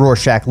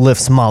 Rorschach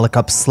lifts Moloch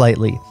up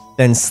slightly,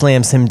 then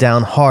slams him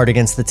down hard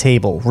against the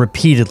table,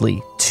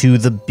 repeatedly, to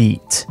the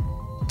beat.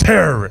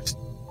 Terrorist,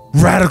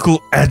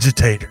 radical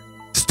agitator,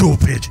 stool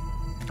pigeon.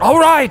 All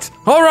right.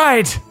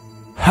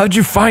 How'd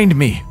you find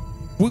me?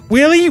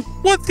 Willie,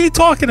 what's he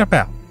talking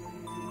about?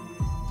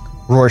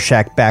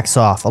 Rorschach backs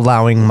off,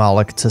 allowing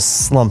Moloch to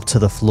slump to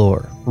the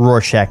floor.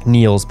 Rorschach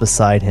kneels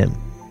beside him.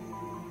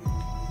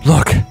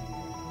 Look,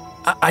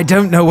 I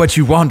don't know what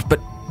you want, but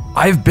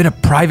I've been a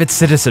private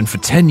citizen for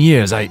 10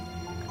 years. I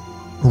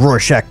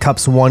Rorschach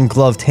cups one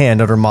gloved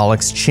hand under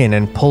Moloch's chin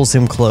and pulls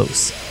him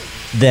close.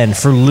 Then,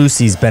 for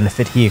Lucy's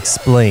benefit, he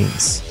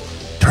explains.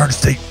 Turned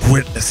state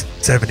witness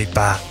at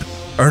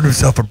 75. Earned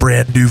himself a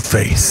brand new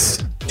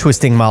face.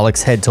 Twisting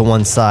Moloch's head to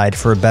one side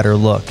for a better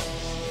look.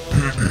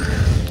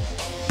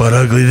 But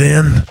ugly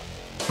then,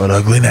 but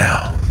ugly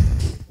now.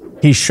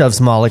 He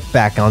shoves Moloch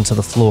back onto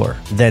the floor,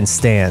 then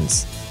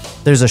stands.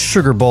 There's a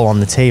sugar bowl on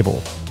the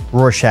table.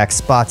 Rorschach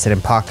spots it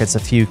and pockets a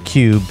few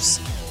cubes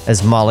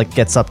as Moloch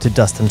gets up to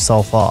dust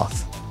himself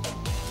off.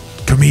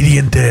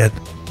 Comedian dead.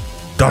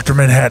 Dr.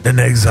 Manhattan in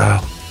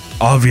exile.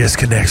 Obvious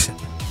connection.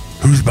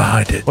 Who's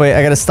behind it? Wait,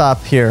 I gotta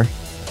stop here.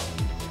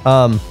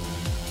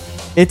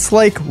 It's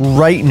like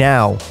right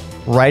now,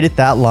 right at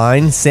that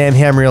line, Sam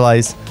Hamm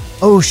realized,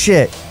 oh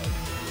shit,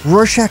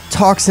 Rorschach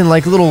talks in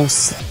like little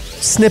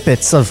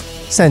snippets of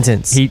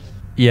sentence.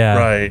 Yeah.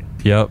 Right.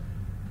 Yep.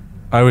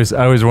 I was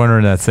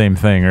wondering that same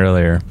thing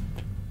earlier.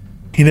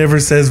 He never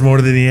says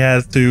more than he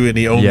has to, and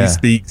he only Yeah.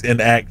 speaks in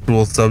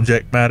actual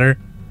subject matter.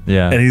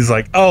 Yeah. And he's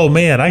like, oh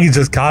man, I can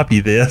just copy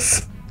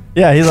this.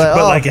 Yeah, he's like,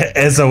 But oh, like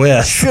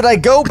SOS. should I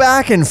go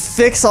back and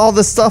fix all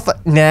the stuff?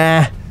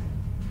 Nah.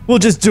 We'll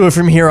just do it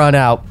from here on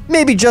out.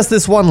 Maybe just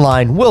this one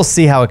line. We'll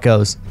see how it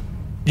goes.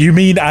 You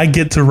mean I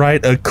get to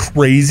write a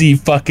crazy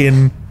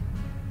fucking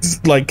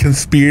like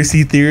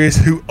conspiracy theorist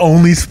who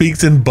only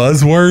speaks in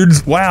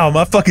buzzwords? Wow,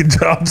 my fucking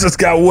job just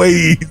got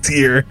way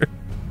easier.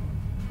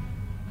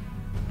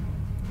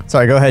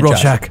 Sorry, go ahead,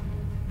 Josh.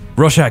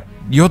 Rorschach,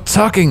 you're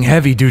talking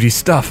heavy-duty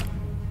stuff.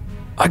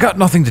 I got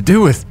nothing to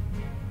do with...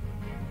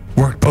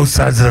 Work both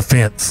sides of the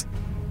fence.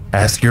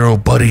 Ask your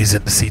old buddies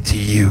in the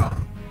CTU.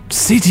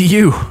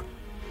 CTU?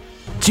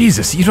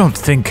 Jesus, you don't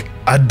think...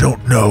 I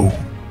don't know.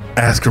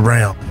 Ask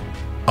around.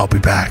 I'll be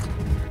back.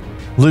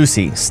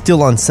 Lucy,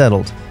 still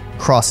unsettled,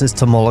 crosses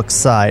to Moloch's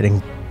side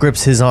and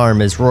grips his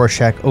arm as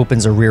Rorschach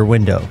opens a rear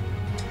window.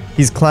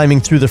 He's climbing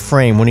through the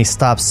frame when he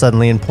stops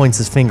suddenly and points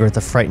his finger at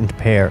the frightened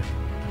pair.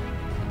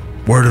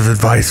 Word of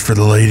advice for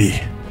the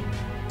lady.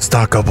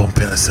 Stock up on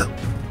penicillin.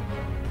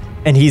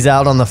 And he's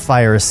out on the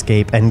fire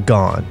escape and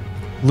gone.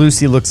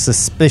 Lucy looks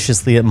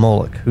suspiciously at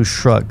Moloch, who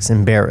shrugs,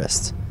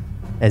 embarrassed,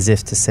 as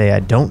if to say, I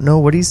don't know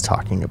what he's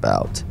talking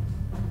about.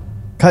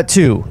 Cut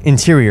 2,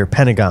 interior,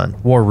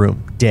 Pentagon, War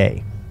Room,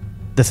 day.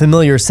 The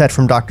familiar set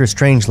from Dr.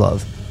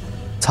 Strangelove.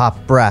 Top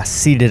brass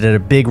seated at a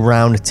big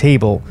round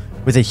table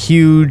with a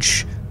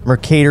huge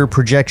Mercator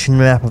projection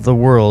map of the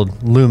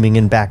world looming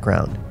in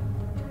background.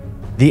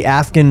 The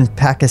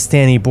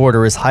Afghan-Pakistani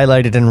border is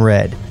highlighted in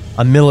red.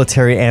 A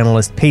military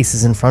analyst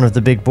paces in front of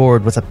the big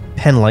board with a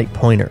penlight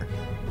pointer,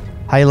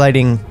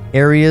 highlighting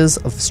areas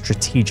of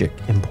strategic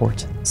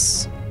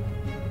importance.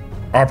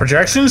 Our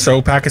projections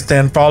show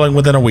Pakistan falling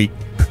within a week.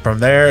 From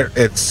there,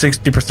 it's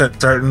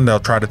 60% certain they'll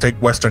try to take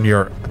Western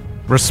Europe.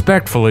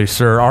 Respectfully,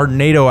 sir, our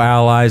NATO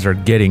allies are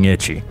getting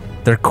itchy.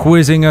 They're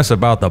quizzing us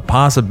about the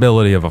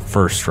possibility of a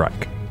first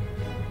strike.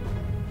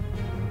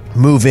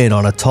 Move in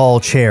on a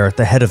tall chair at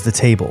the head of the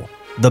table,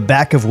 the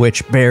back of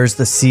which bears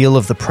the seal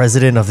of the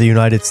President of the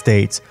United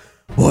States.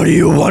 What do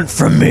you want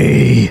from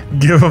me?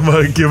 Give him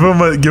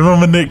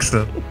a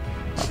Nixon.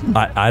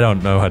 I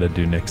don't know how to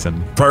do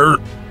Nixon.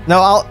 No,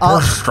 I'll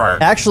First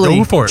strike. actually,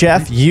 Go for it.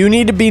 Jeff, you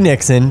need to be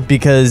Nixon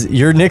because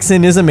your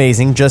Nixon is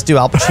amazing. Just do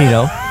Al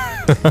Pacino.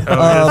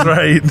 That's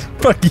right.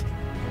 Fuck you.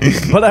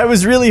 But I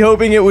was really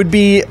hoping it would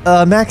be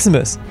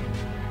Maximus.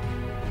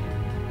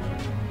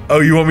 Oh,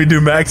 you want me to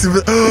do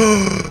Maximus?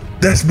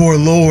 That's more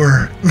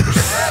lore.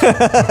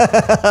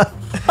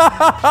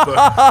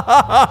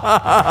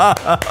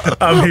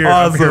 I'm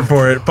here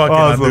for it. Fuck it,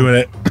 I'm doing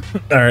it.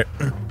 All right.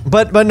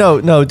 But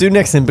no, do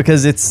Nixon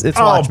because it's Oh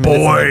Watchmen.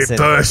 It's boy, Nixon.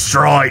 first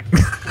strike.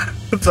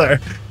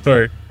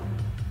 Sorry.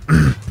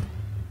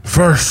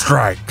 First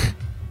strike.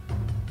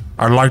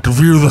 I'd like to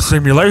view the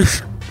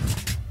simulation.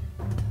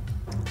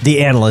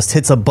 The analyst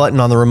hits a button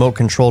on the remote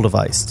control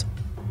device.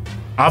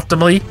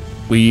 Optimally,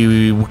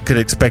 we could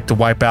expect to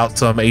wipe out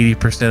some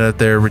 80% of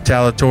their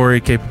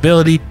retaliatory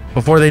capability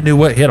before they knew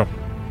what hit them.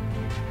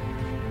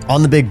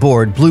 On the big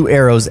board, blue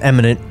arrows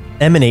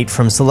emanate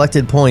from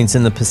selected points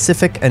in the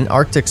Pacific and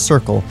Arctic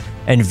Circle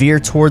and veer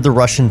toward the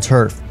Russian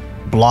turf,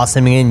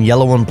 blossoming in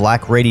yellow and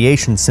black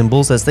radiation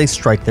symbols as they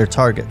strike their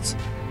targets.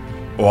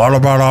 What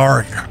about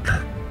our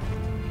end?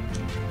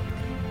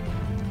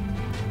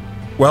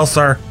 Well,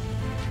 sir,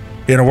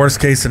 in a worst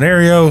case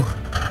scenario,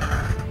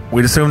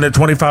 we'd assume that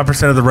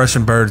 25% of the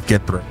Russian birds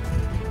get through.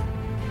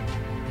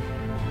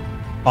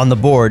 On the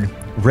board,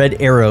 red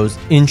arrows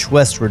inch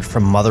westward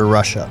from Mother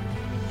Russia.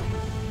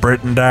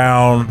 Britain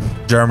down,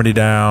 Germany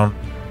down.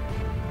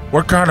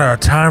 What kind of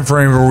time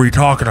frame are we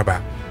talking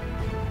about?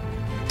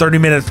 30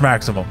 minutes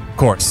maximum, of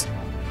course.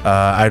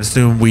 I'd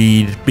assume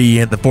we'd be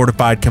in the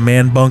fortified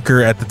command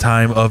bunker at the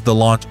time of the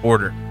launch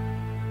order.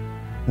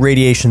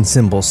 Radiation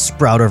symbols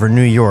sprout over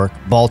New York,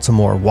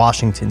 Baltimore,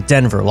 Washington,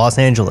 Denver, Los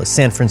Angeles,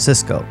 San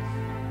Francisco.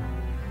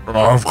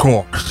 Of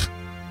course.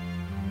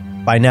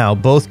 By now,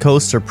 both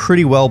coasts are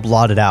pretty well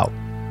blotted out.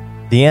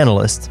 The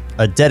analyst,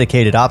 a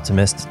dedicated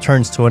optimist,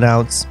 turns to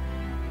announce,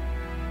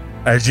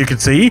 As you can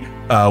see,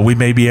 we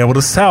may be able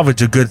to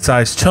salvage a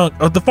good-sized chunk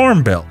of the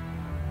farm bill.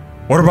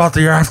 What about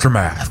the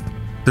aftermath?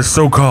 The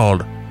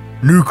so-called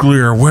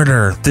nuclear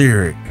winter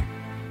theory.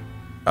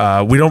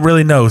 We don't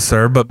really know,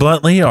 sir, but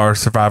bluntly, our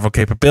survival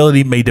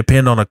capability may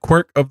depend on a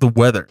quirk of the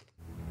weather.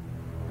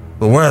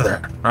 The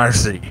weather, I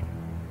see.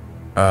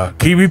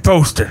 Keep me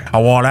posted. I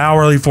want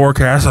hourly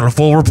forecasts and a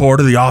full report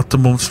of the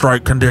optimum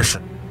strike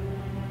condition.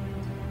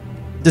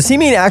 Does he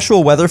mean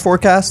actual weather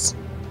forecasts?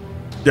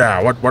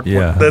 Yeah, what?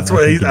 Yeah, That's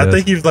what I I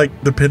think he's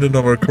like dependent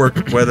on a quirk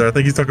of weather. I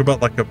think he's talking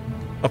about like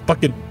a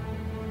fucking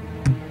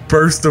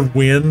burst of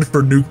wind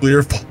for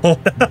nuclear fallout.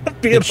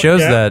 It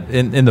shows that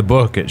in the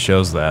book. It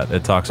shows that.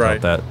 It talks Right.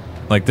 about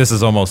that. Like, this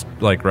is almost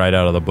like right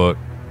out of the book.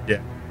 Yeah.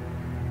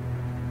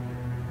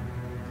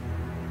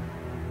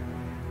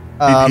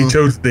 Um, He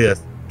chose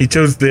this. He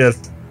chose this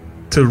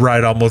to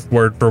write almost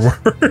word for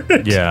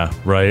word. Yeah,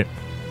 right.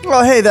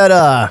 Oh, hey,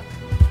 that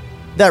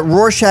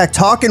Rorschach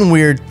talking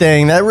weird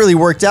thing, that really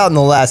worked out in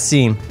the last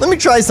scene. Let me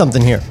try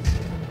something here.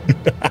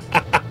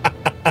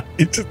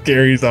 It just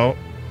carries on.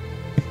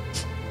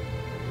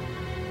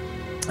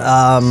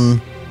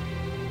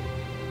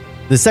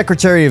 The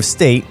Secretary of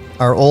State,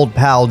 our old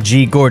pal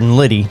G. Gordon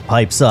Liddy,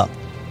 pipes up.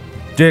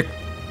 Dick,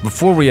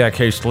 before we act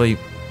hastily,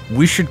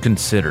 we should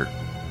consider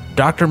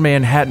Dr.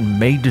 Manhattan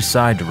may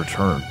decide to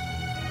return.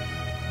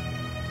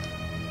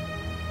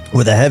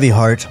 With a heavy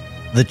heart,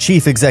 the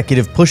chief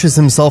executive pushes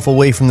himself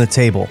away from the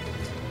table,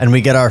 and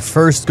we get our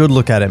first good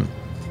look at him.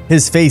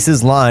 His face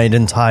is lined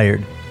and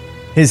tired.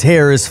 His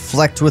hair is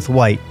flecked with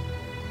white,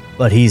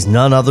 but he's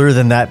none other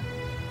than that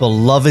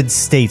beloved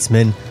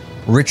statesman,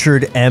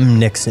 Richard M.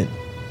 Nixon,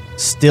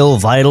 still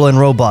vital and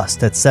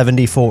robust at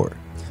 74.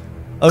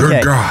 Okay,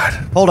 Good God.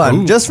 hold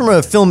on. Just from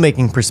a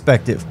filmmaking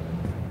perspective,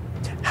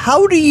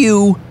 how do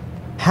you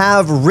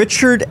have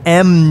Richard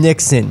M.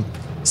 Nixon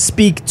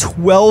speak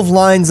 12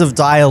 lines of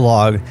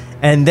dialogue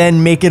and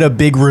then make it a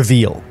big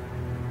reveal?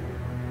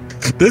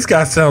 This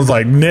guy sounds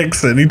like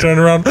Nixon. He turned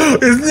around.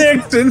 It's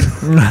Nixon.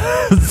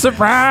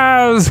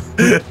 Surprise!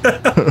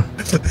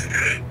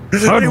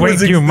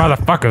 Hoodwink, you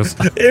motherfuckers.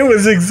 It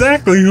was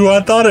exactly who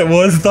I thought it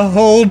was the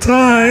whole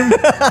time.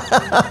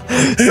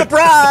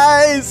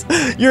 Surprise!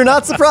 You're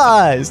not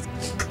surprised.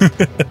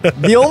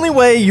 The only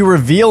way you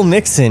reveal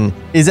Nixon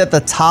is at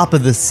the top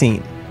of the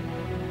scene.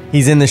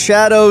 He's in the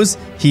shadows,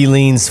 he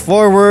leans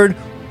forward,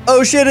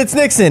 oh shit, it's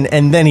Nixon,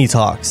 and then he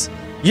talks.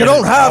 You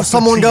don't have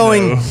someone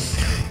going,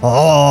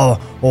 oh,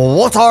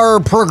 what's our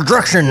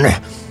projection?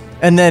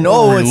 And then,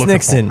 oh, it's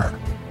Nixon.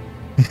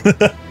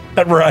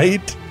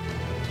 Right?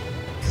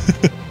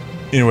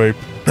 Anyway,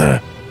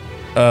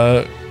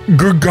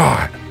 good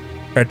God.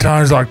 At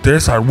times like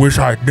this, I wish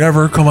I'd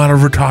never come out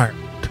of retirement.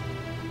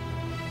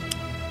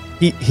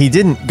 He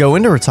didn't go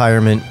into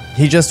retirement.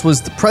 He just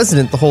was the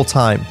president the whole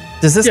time.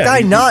 Does this guy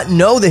not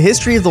know the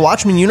history of the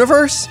Watchmen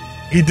universe?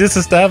 He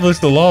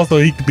disestablished the law so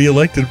he could be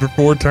elected for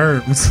 4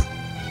 terms.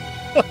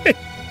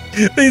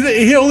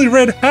 He only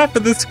read half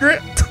of the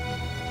script.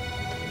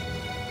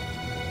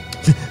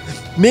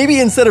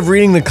 Maybe instead of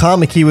reading the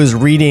comic, he was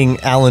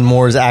reading Alan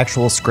Moore's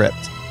actual script.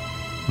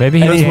 Maybe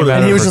he,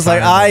 And he was just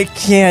like, I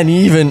can't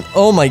even,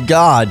 oh my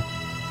God.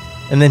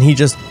 And then he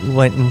just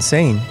went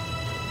insane.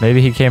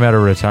 Maybe he came out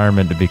of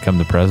retirement to become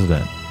the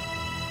president.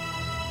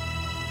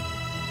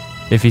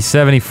 If he's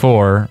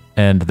 74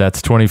 and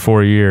that's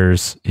 24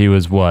 years, he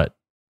was what?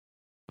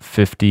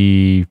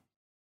 50?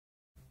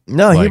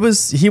 No,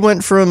 he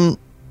went from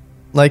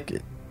like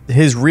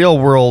his real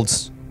world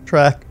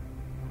track,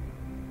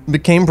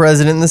 became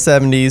president in the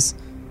 70s,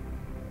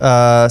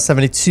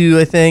 72,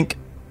 I think,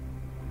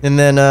 and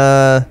then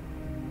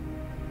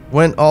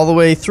went all the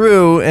way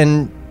through,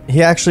 and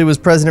he actually was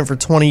president for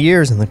 20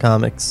 years in the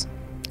comics.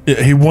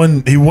 Yeah, he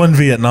won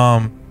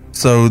Vietnam,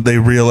 so they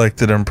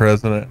reelected him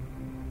president.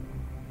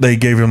 They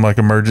gave him like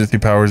emergency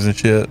powers and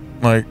shit.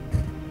 Like,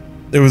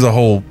 it was a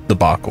whole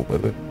debacle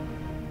with it.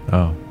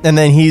 Oh. And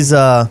then he's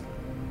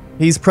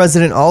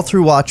president all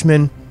through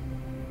Watchmen,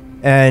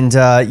 and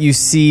you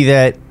see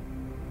that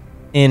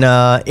in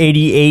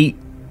 88,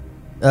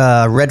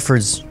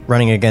 Redford's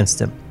running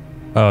against him.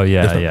 Oh,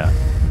 yeah.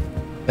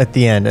 At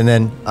the end. And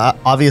then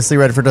obviously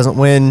Redford doesn't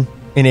win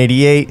in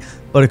 88,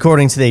 but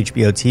according to the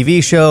HBO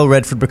TV show,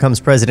 Redford becomes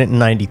president in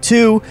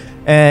 92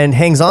 and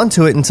hangs on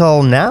to it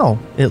until now,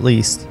 at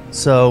least.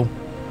 So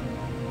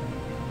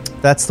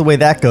that's the way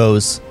that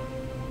goes.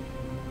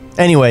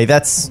 Anyway,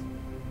 that's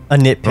a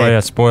nitpick. Oh, yeah,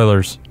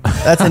 spoilers.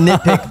 That's a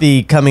nitpick,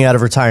 the coming out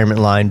of retirement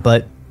line,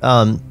 but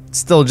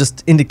still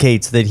just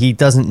indicates that he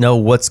doesn't know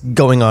what's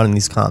going on in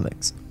these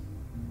comics.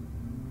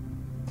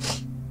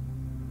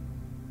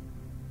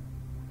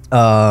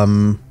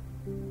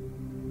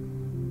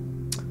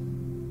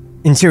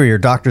 Interior,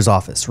 doctor's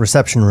office,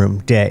 reception room,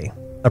 day.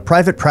 A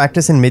private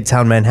practice in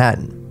Midtown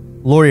Manhattan.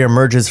 Laurie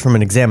emerges from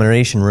an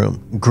examination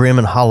room, grim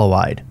and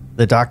hollow-eyed.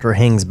 The doctor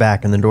hangs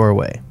back in the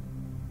doorway.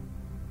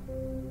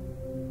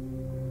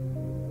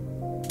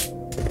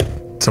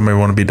 Somebody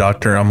want to be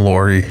doctor? I'm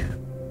Lori.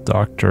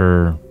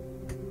 Doctor.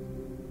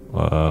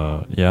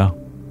 Yeah.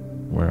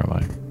 Where am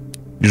I?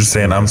 You're just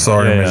saying, I'm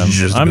sorry, Yeah, Miss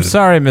Jizbit. I'm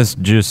sorry, Miss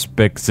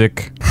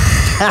Juspixik.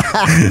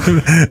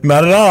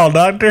 Not at all,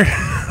 Doctor.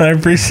 I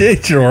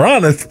appreciate your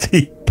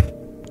honesty.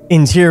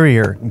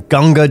 Interior,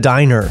 Gunga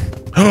Diner.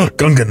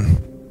 Gungan.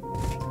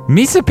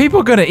 Misa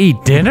people gonna eat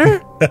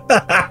dinner?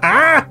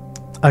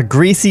 A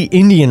greasy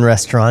Indian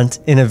restaurant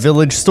in a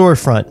village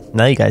storefront.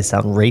 Now you guys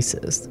sound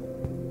racist.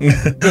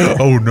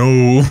 Oh,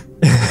 no.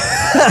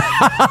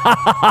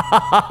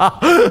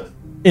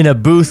 In a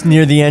booth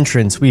near the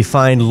entrance, we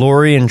find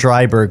Lori and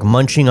Dryberg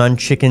munching on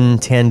chicken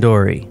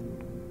tandoori.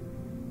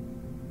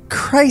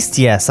 Christ,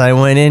 yes, I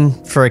went in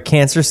for a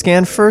cancer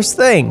scan first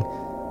thing.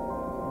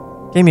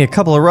 Gave me a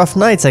couple of rough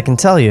nights, I can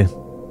tell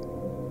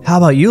you. How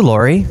about you,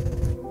 Lori?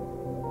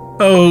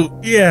 Oh,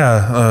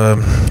 yeah.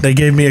 They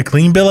gave me a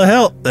clean bill of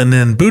health and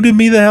then booted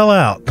me the hell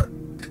out.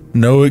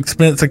 No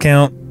expense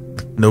account,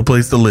 no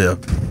place to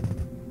live.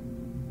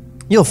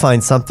 You'll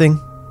find something.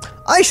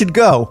 I should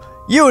go.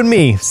 You and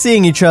me,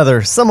 seeing each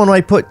other. Someone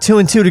might put 2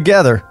 and 2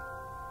 together.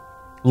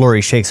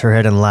 Lori shakes her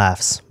head and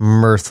laughs,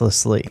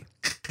 mirthlessly.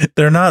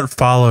 They're not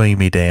following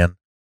me, Dan.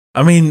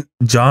 I mean,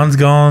 John's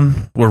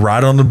gone. We're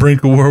right on the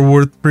brink of World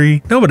War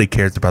III. Nobody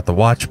cares about the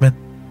Watchmen.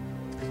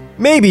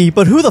 Maybe,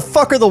 but who the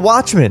fuck are the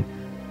Watchmen?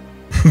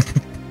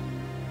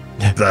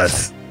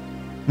 That's...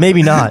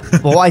 Maybe not.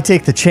 Well, why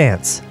take the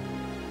chance?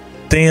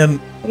 Dan,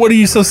 what are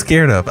you so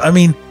scared of? I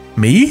mean,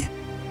 me?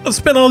 I've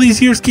spent all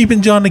these years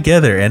keeping John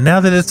together, and now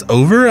that it's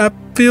over, I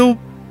feel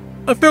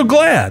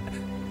glad.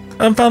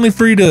 I'm finally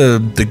free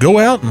to go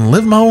out and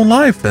live my own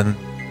life,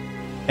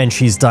 And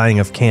she's dying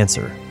of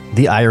cancer.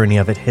 The irony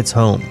of it hits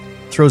home,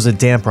 throws a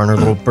damper on her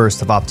little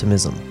burst of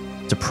optimism.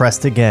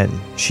 Depressed again,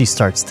 she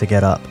starts to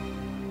get up.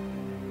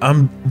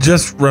 I'm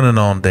just running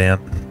on, Dan.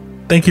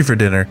 Thank you for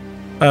dinner.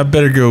 I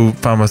better go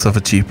find myself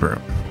a cheap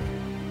room.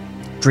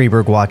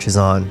 Dryberg watches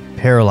on,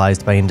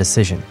 paralyzed by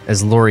indecision,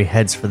 as Lori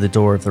heads for the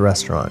door of the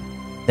restaurant.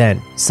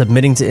 Then,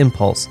 submitting to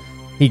impulse,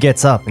 he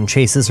gets up and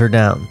chases her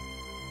down.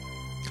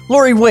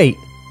 Lori, wait!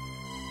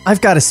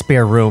 I've got a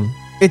spare room.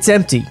 It's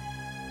empty.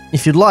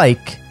 If you'd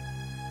like...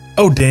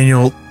 Oh,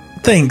 Daniel,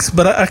 thanks,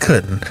 but I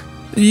couldn't.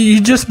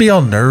 You'd just be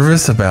all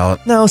nervous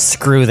about... No,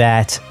 screw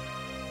that.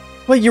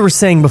 What you were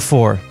saying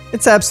before,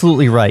 it's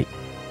absolutely right.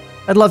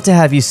 I'd love to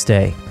have you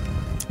stay.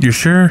 You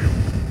sure?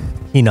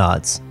 He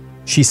nods.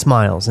 She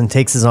smiles and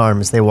takes his arm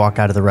as they walk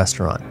out of the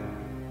restaurant.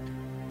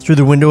 Through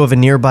the window of a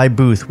nearby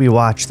booth, we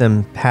watch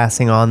them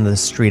passing on the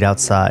street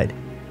outside.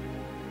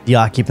 The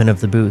occupant of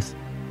the booth,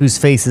 whose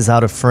face is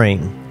out of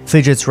frame,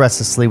 fidgets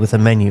restlessly with a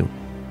menu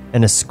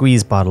and a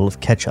squeeze bottle of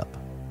ketchup.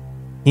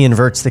 He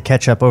inverts the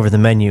ketchup over the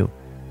menu,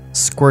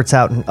 squirts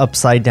out an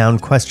upside-down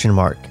question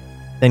mark,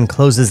 then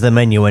closes the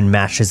menu and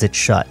mashes it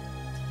shut.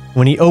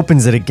 When he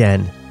opens it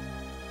again,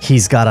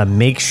 he's got a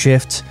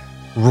makeshift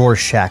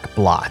Rorschach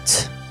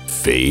blot.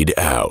 Fade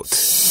out.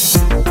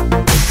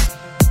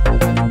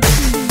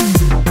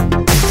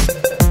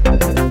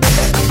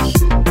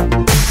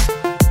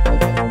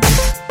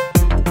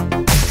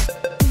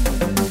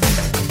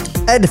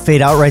 I had to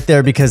fade out right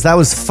there because that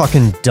was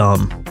fucking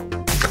dumb.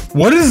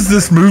 What is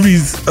this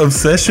movie's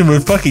obsession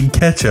with fucking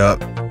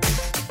ketchup?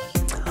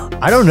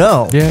 I don't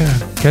know. Yeah,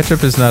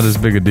 ketchup is not as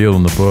big a deal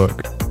in the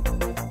book.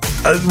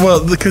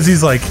 Well, because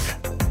he's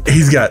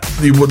got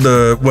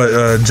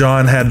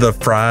John had the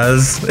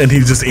fries and he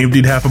just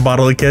emptied half a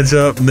bottle of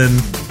ketchup, and then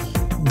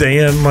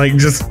Dan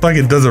just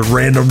fucking does a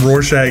random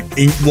Rorschach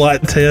ink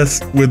blot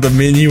test with a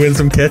menu and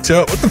some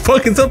ketchup. What the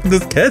fuck is up with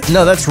this ketchup?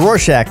 No, that's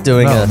Rorschach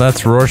doing it. No,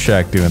 that's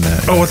Rorschach doing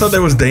that. Oh, I thought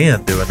that was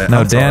Dan doing that. No,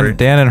 I'm sorry.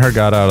 Dan and her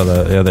got out of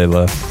the... Yeah, they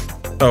left.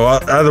 Oh,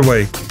 either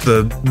way,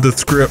 the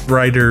script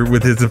writer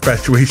with his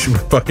infatuation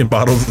with fucking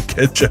bottles of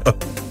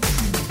ketchup.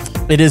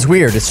 It is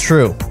weird. It's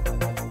true.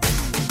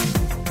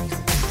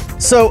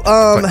 So,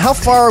 how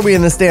far are we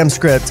in this damn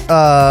script?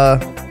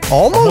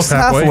 Almost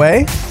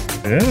halfway.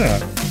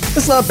 Yeah.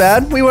 It's not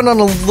bad. We went on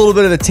a little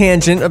bit of a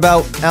tangent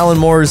about Alan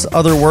Moore's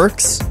other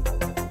works.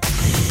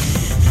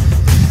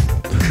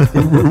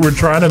 We're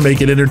trying to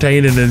make it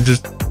entertaining and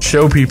just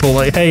show people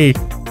hey,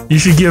 you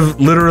should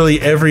give literally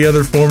every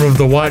other form of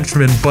The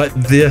Watchmen but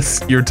this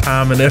your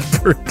time and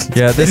effort.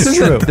 Yeah,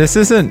 this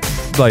isn't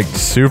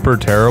super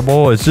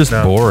terrible. It's just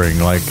boring.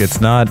 It's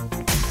not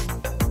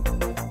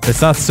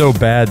so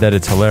bad that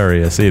it's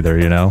hilarious either,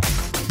 you know?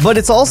 But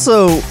it's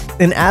also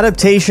an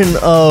adaptation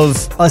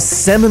of a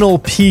seminal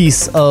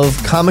piece of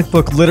comic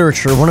book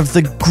literature, one of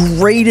the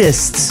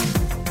greatest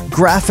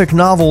graphic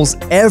novels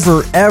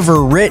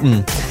ever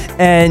written.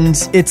 And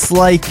it's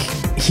like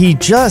he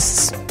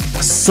just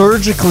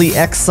surgically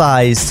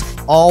excised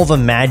all the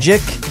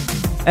magic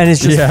and is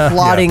just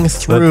plotting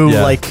through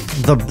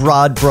the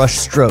broad brush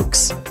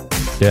strokes.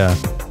 Yeah.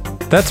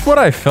 That's what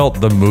I felt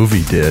the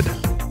movie did.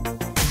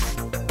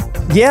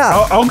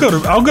 Yeah, I'll go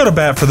to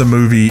bat for the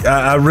movie.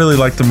 I really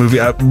like the movie,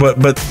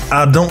 but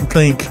I don't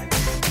think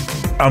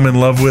I'm in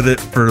love with it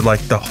for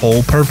the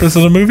whole purpose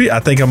of the movie. I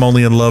think I'm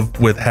only in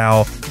love with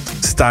how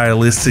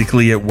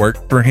stylistically it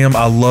worked for him.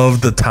 I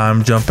love the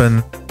time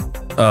jumping,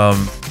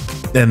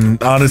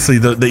 and honestly,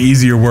 the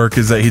easier work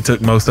is that he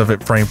took most of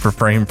it frame for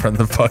frame from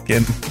the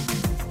fucking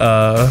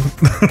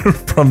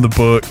from the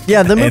book.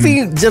 Yeah, the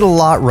movie did a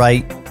lot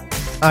right.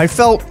 I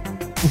felt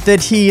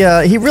that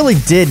he really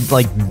did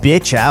like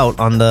bitch out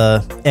on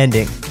the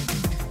ending.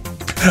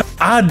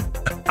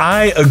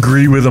 I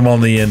agree with him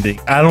on the ending.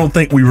 I don't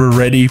think we were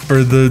ready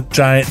for the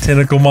giant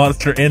tentacle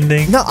monster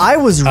ending. No, I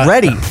was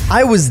ready.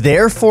 I was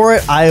there for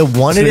it. I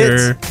wanted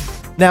it.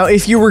 Now,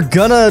 if you were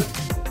gonna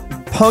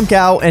punk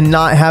out and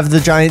not have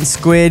the giant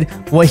squid,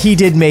 what he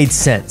did made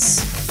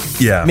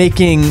sense. Yeah.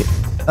 Making,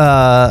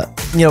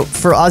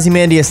 for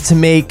Ozymandias to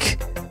make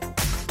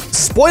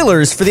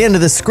spoilers for the end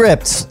of the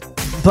script,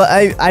 but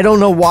I don't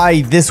know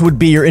why this would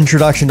be your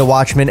introduction to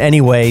Watchmen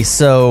anyway,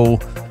 so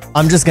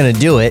I'm just gonna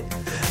do it.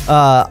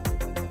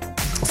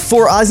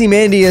 For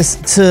Ozymandias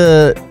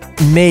to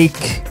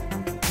make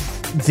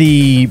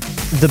the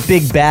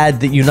big bad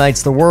that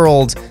unites the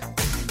world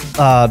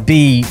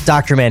be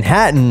Dr.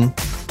 Manhattan,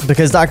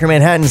 because Dr.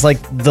 Manhattan's like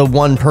the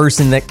one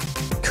person that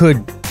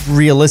could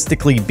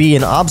realistically be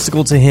an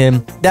obstacle to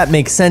him, that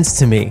makes sense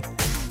to me.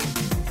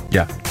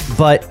 Yeah.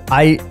 But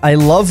I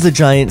love the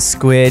giant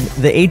squid.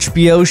 The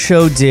HBO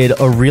show did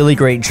a really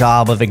great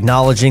job of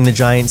acknowledging the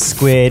giant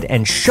squid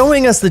and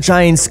showing us the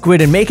giant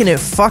squid and making it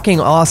fucking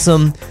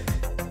awesome.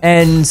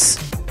 And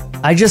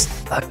I just,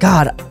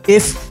 God,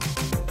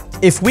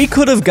 if we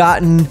could have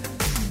gotten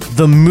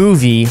the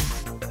movie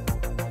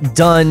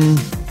done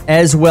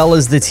as well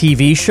as the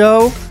TV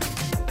show,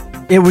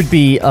 it would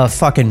be a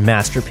fucking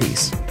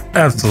masterpiece.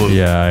 Absolutely.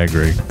 Yeah, I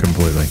agree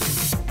completely.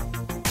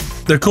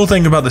 The cool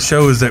thing about the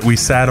show is that we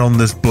sat on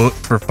this book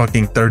for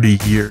fucking 30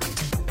 years.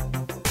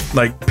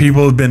 Like,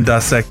 people have been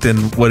dissecting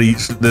what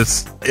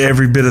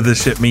every bit of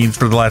this shit means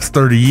for the last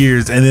 30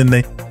 years, and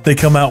then they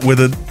come out with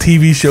a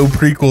TV show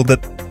prequel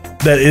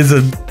that is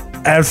an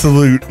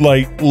absolute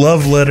like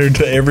love letter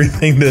to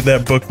everything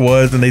that book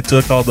was, and they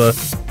took all the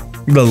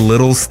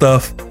little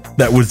stuff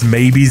that was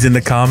maybes in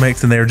the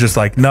comics, and they were just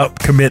like, nope,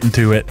 committing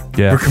to it.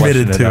 Yeah, we're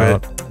committed to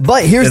it.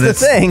 But here's the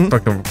thing.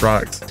 Fucking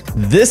rocks.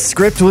 This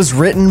script was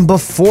written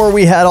before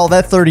we had all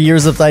that 30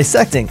 years of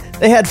dissecting.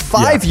 They had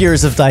 5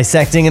 years of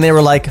dissecting, and they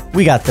were like,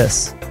 we got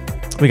this.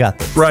 We got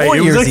this. Right. 4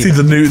 It was years actually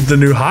even. the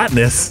new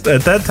hotness.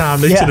 At that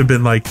time, they should have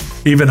been like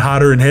even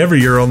hotter and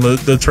heavier on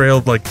the trail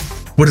of like,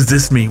 what does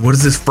this mean? What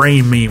does this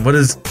frame mean? What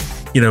is,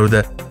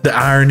 the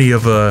irony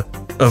of a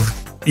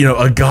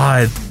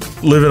god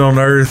living on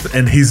Earth,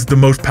 and he's the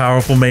most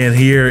powerful man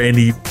here, and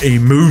he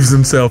moves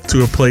himself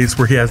to a place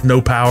where he has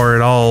no power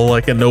at all,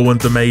 like, and no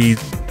one's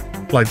amazed,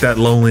 like that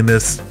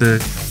loneliness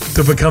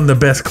to become the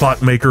best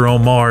clockmaker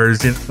on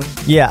Mars.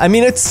 Yeah, I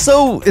mean, it's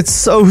so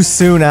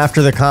soon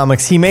after the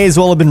comics. He may as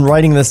well have been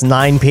writing this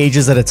 9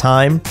 pages at a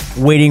time,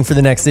 waiting for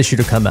the next issue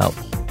to come out.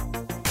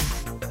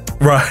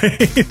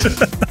 Right.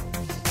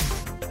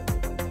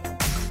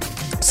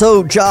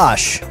 So,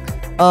 Josh.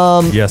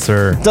 Yes,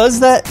 sir. Does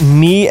that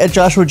me at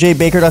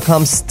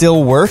joshuajbaker.com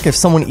still work if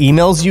someone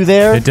emails you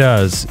there? It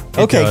does.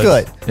 Okay,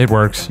 good. It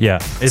works. Yeah.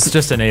 It's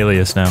just an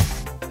alias now.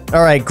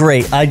 All right,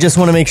 great. I just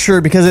want to make sure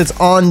because it's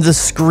on the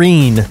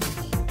screen.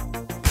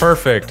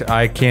 Perfect.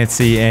 I can't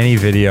see any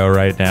video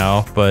right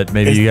now, but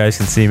maybe you guys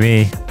can see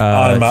me.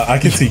 I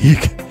can see you.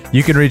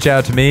 You can reach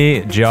out to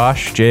me,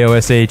 Josh,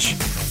 Josh,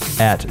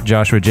 at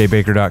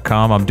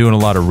joshuajbaker.com. I'm doing a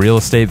lot of real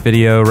estate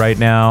video right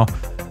now.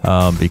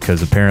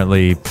 Because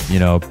apparently,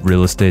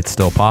 real estate's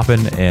still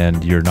popping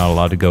and you're not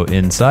allowed to go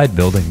inside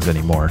buildings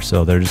anymore.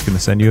 So they're just going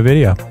to send you a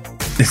video.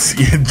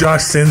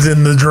 Josh sends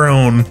in the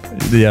drone.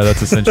 Yeah,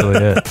 that's essentially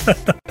it.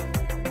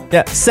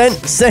 Yeah,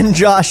 send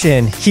Josh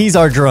in. He's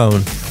our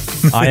drone.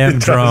 I am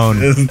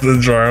drone. Is the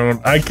drone.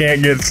 I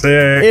can't get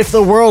sick. If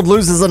the world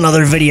loses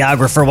another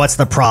videographer, what's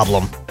the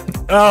problem?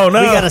 Oh,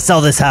 no. We got to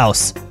sell this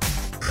house.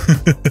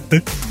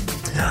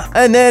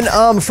 And then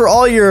for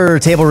all your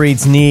Table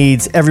Reads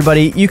needs,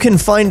 everybody, you can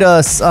find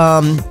us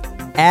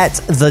at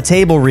The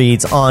Table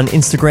Reads on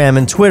Instagram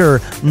and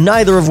Twitter,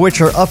 neither of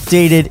which are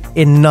updated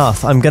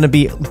enough. I'm going to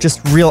be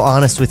just real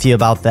honest with you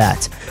about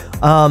that.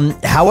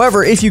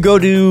 However, if you go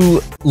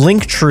to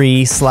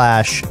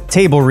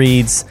Linktree/Table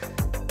Reads,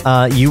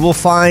 you will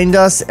find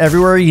us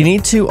everywhere you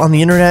need to on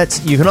the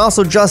internet. You can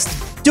also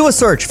just do a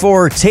search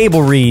for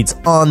Table Reads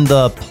on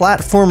the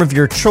platform of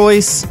your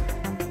choice,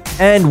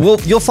 and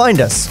you'll find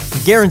us.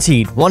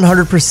 Guaranteed,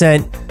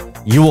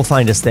 100%, you will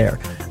find us there.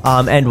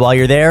 And while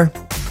you're there,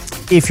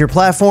 if your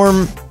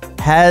platform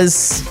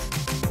has,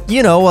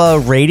 a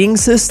rating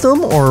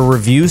system or a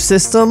review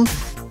system,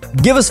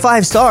 give us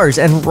 5 stars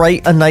and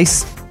write a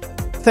nice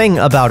thing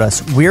about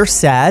us. We're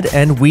sad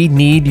and we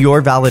need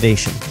your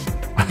validation.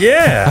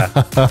 Yeah.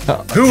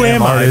 Who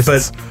am I?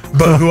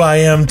 But who I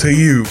am to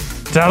you.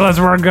 Tell us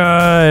we're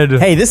good.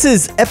 Hey, this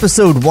is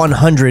episode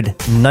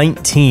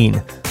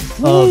 119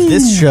 of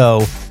this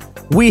show.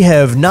 We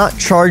have not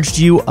charged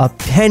you a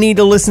penny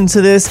to listen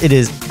to this. It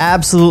is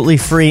absolutely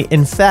free.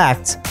 In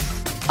fact,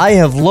 I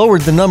have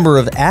lowered the number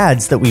of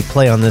ads that we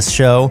play on this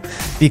show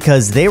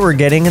because they were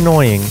getting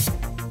annoying.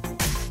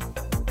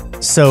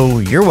 So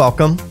you're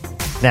welcome.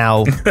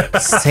 Now,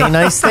 say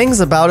nice things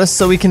about us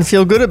so we can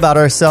feel good about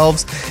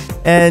ourselves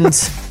and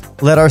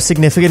let our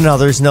significant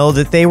others know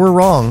that they were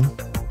wrong.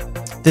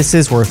 This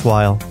is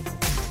worthwhile.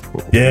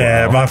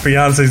 Yeah, my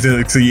fiance's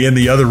in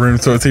the other room,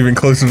 so it's even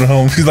closer to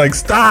home. She's like,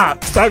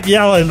 stop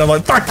yelling. I'm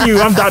like, fuck you,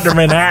 I'm Dr.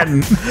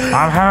 Manhattan.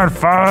 I'm having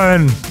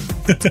fun.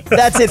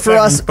 That's it for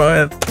us.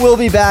 Fun. We'll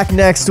be back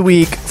next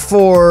week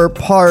for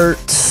part...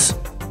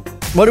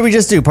 What did we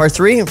just do? Part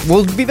 3?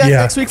 We'll be back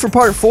next week for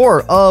part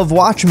 4 of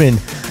Watchmen.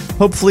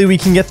 Hopefully we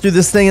can get through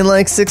this thing in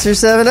like 6 or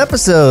 7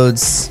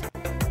 episodes.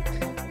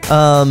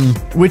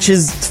 Which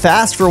is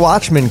fast for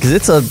Watchmen because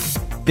it's a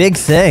big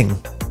thing.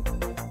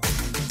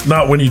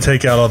 Not when you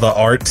take out all the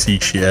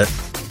artsy shit.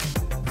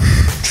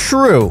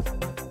 True.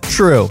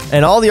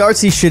 And all the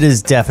artsy shit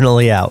is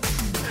definitely out.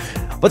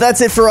 But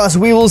that's it for us.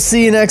 We will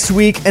see you next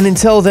week. And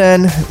until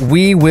then,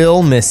 we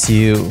will miss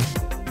you.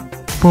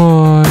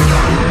 Bye.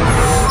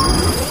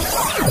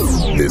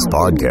 This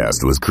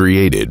podcast was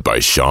created by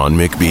Sean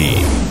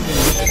McBee.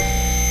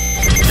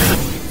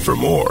 For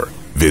more,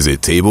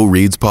 visit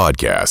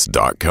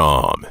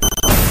TableReadsPodcast.com.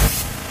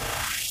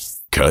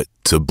 Cut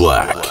to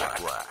black.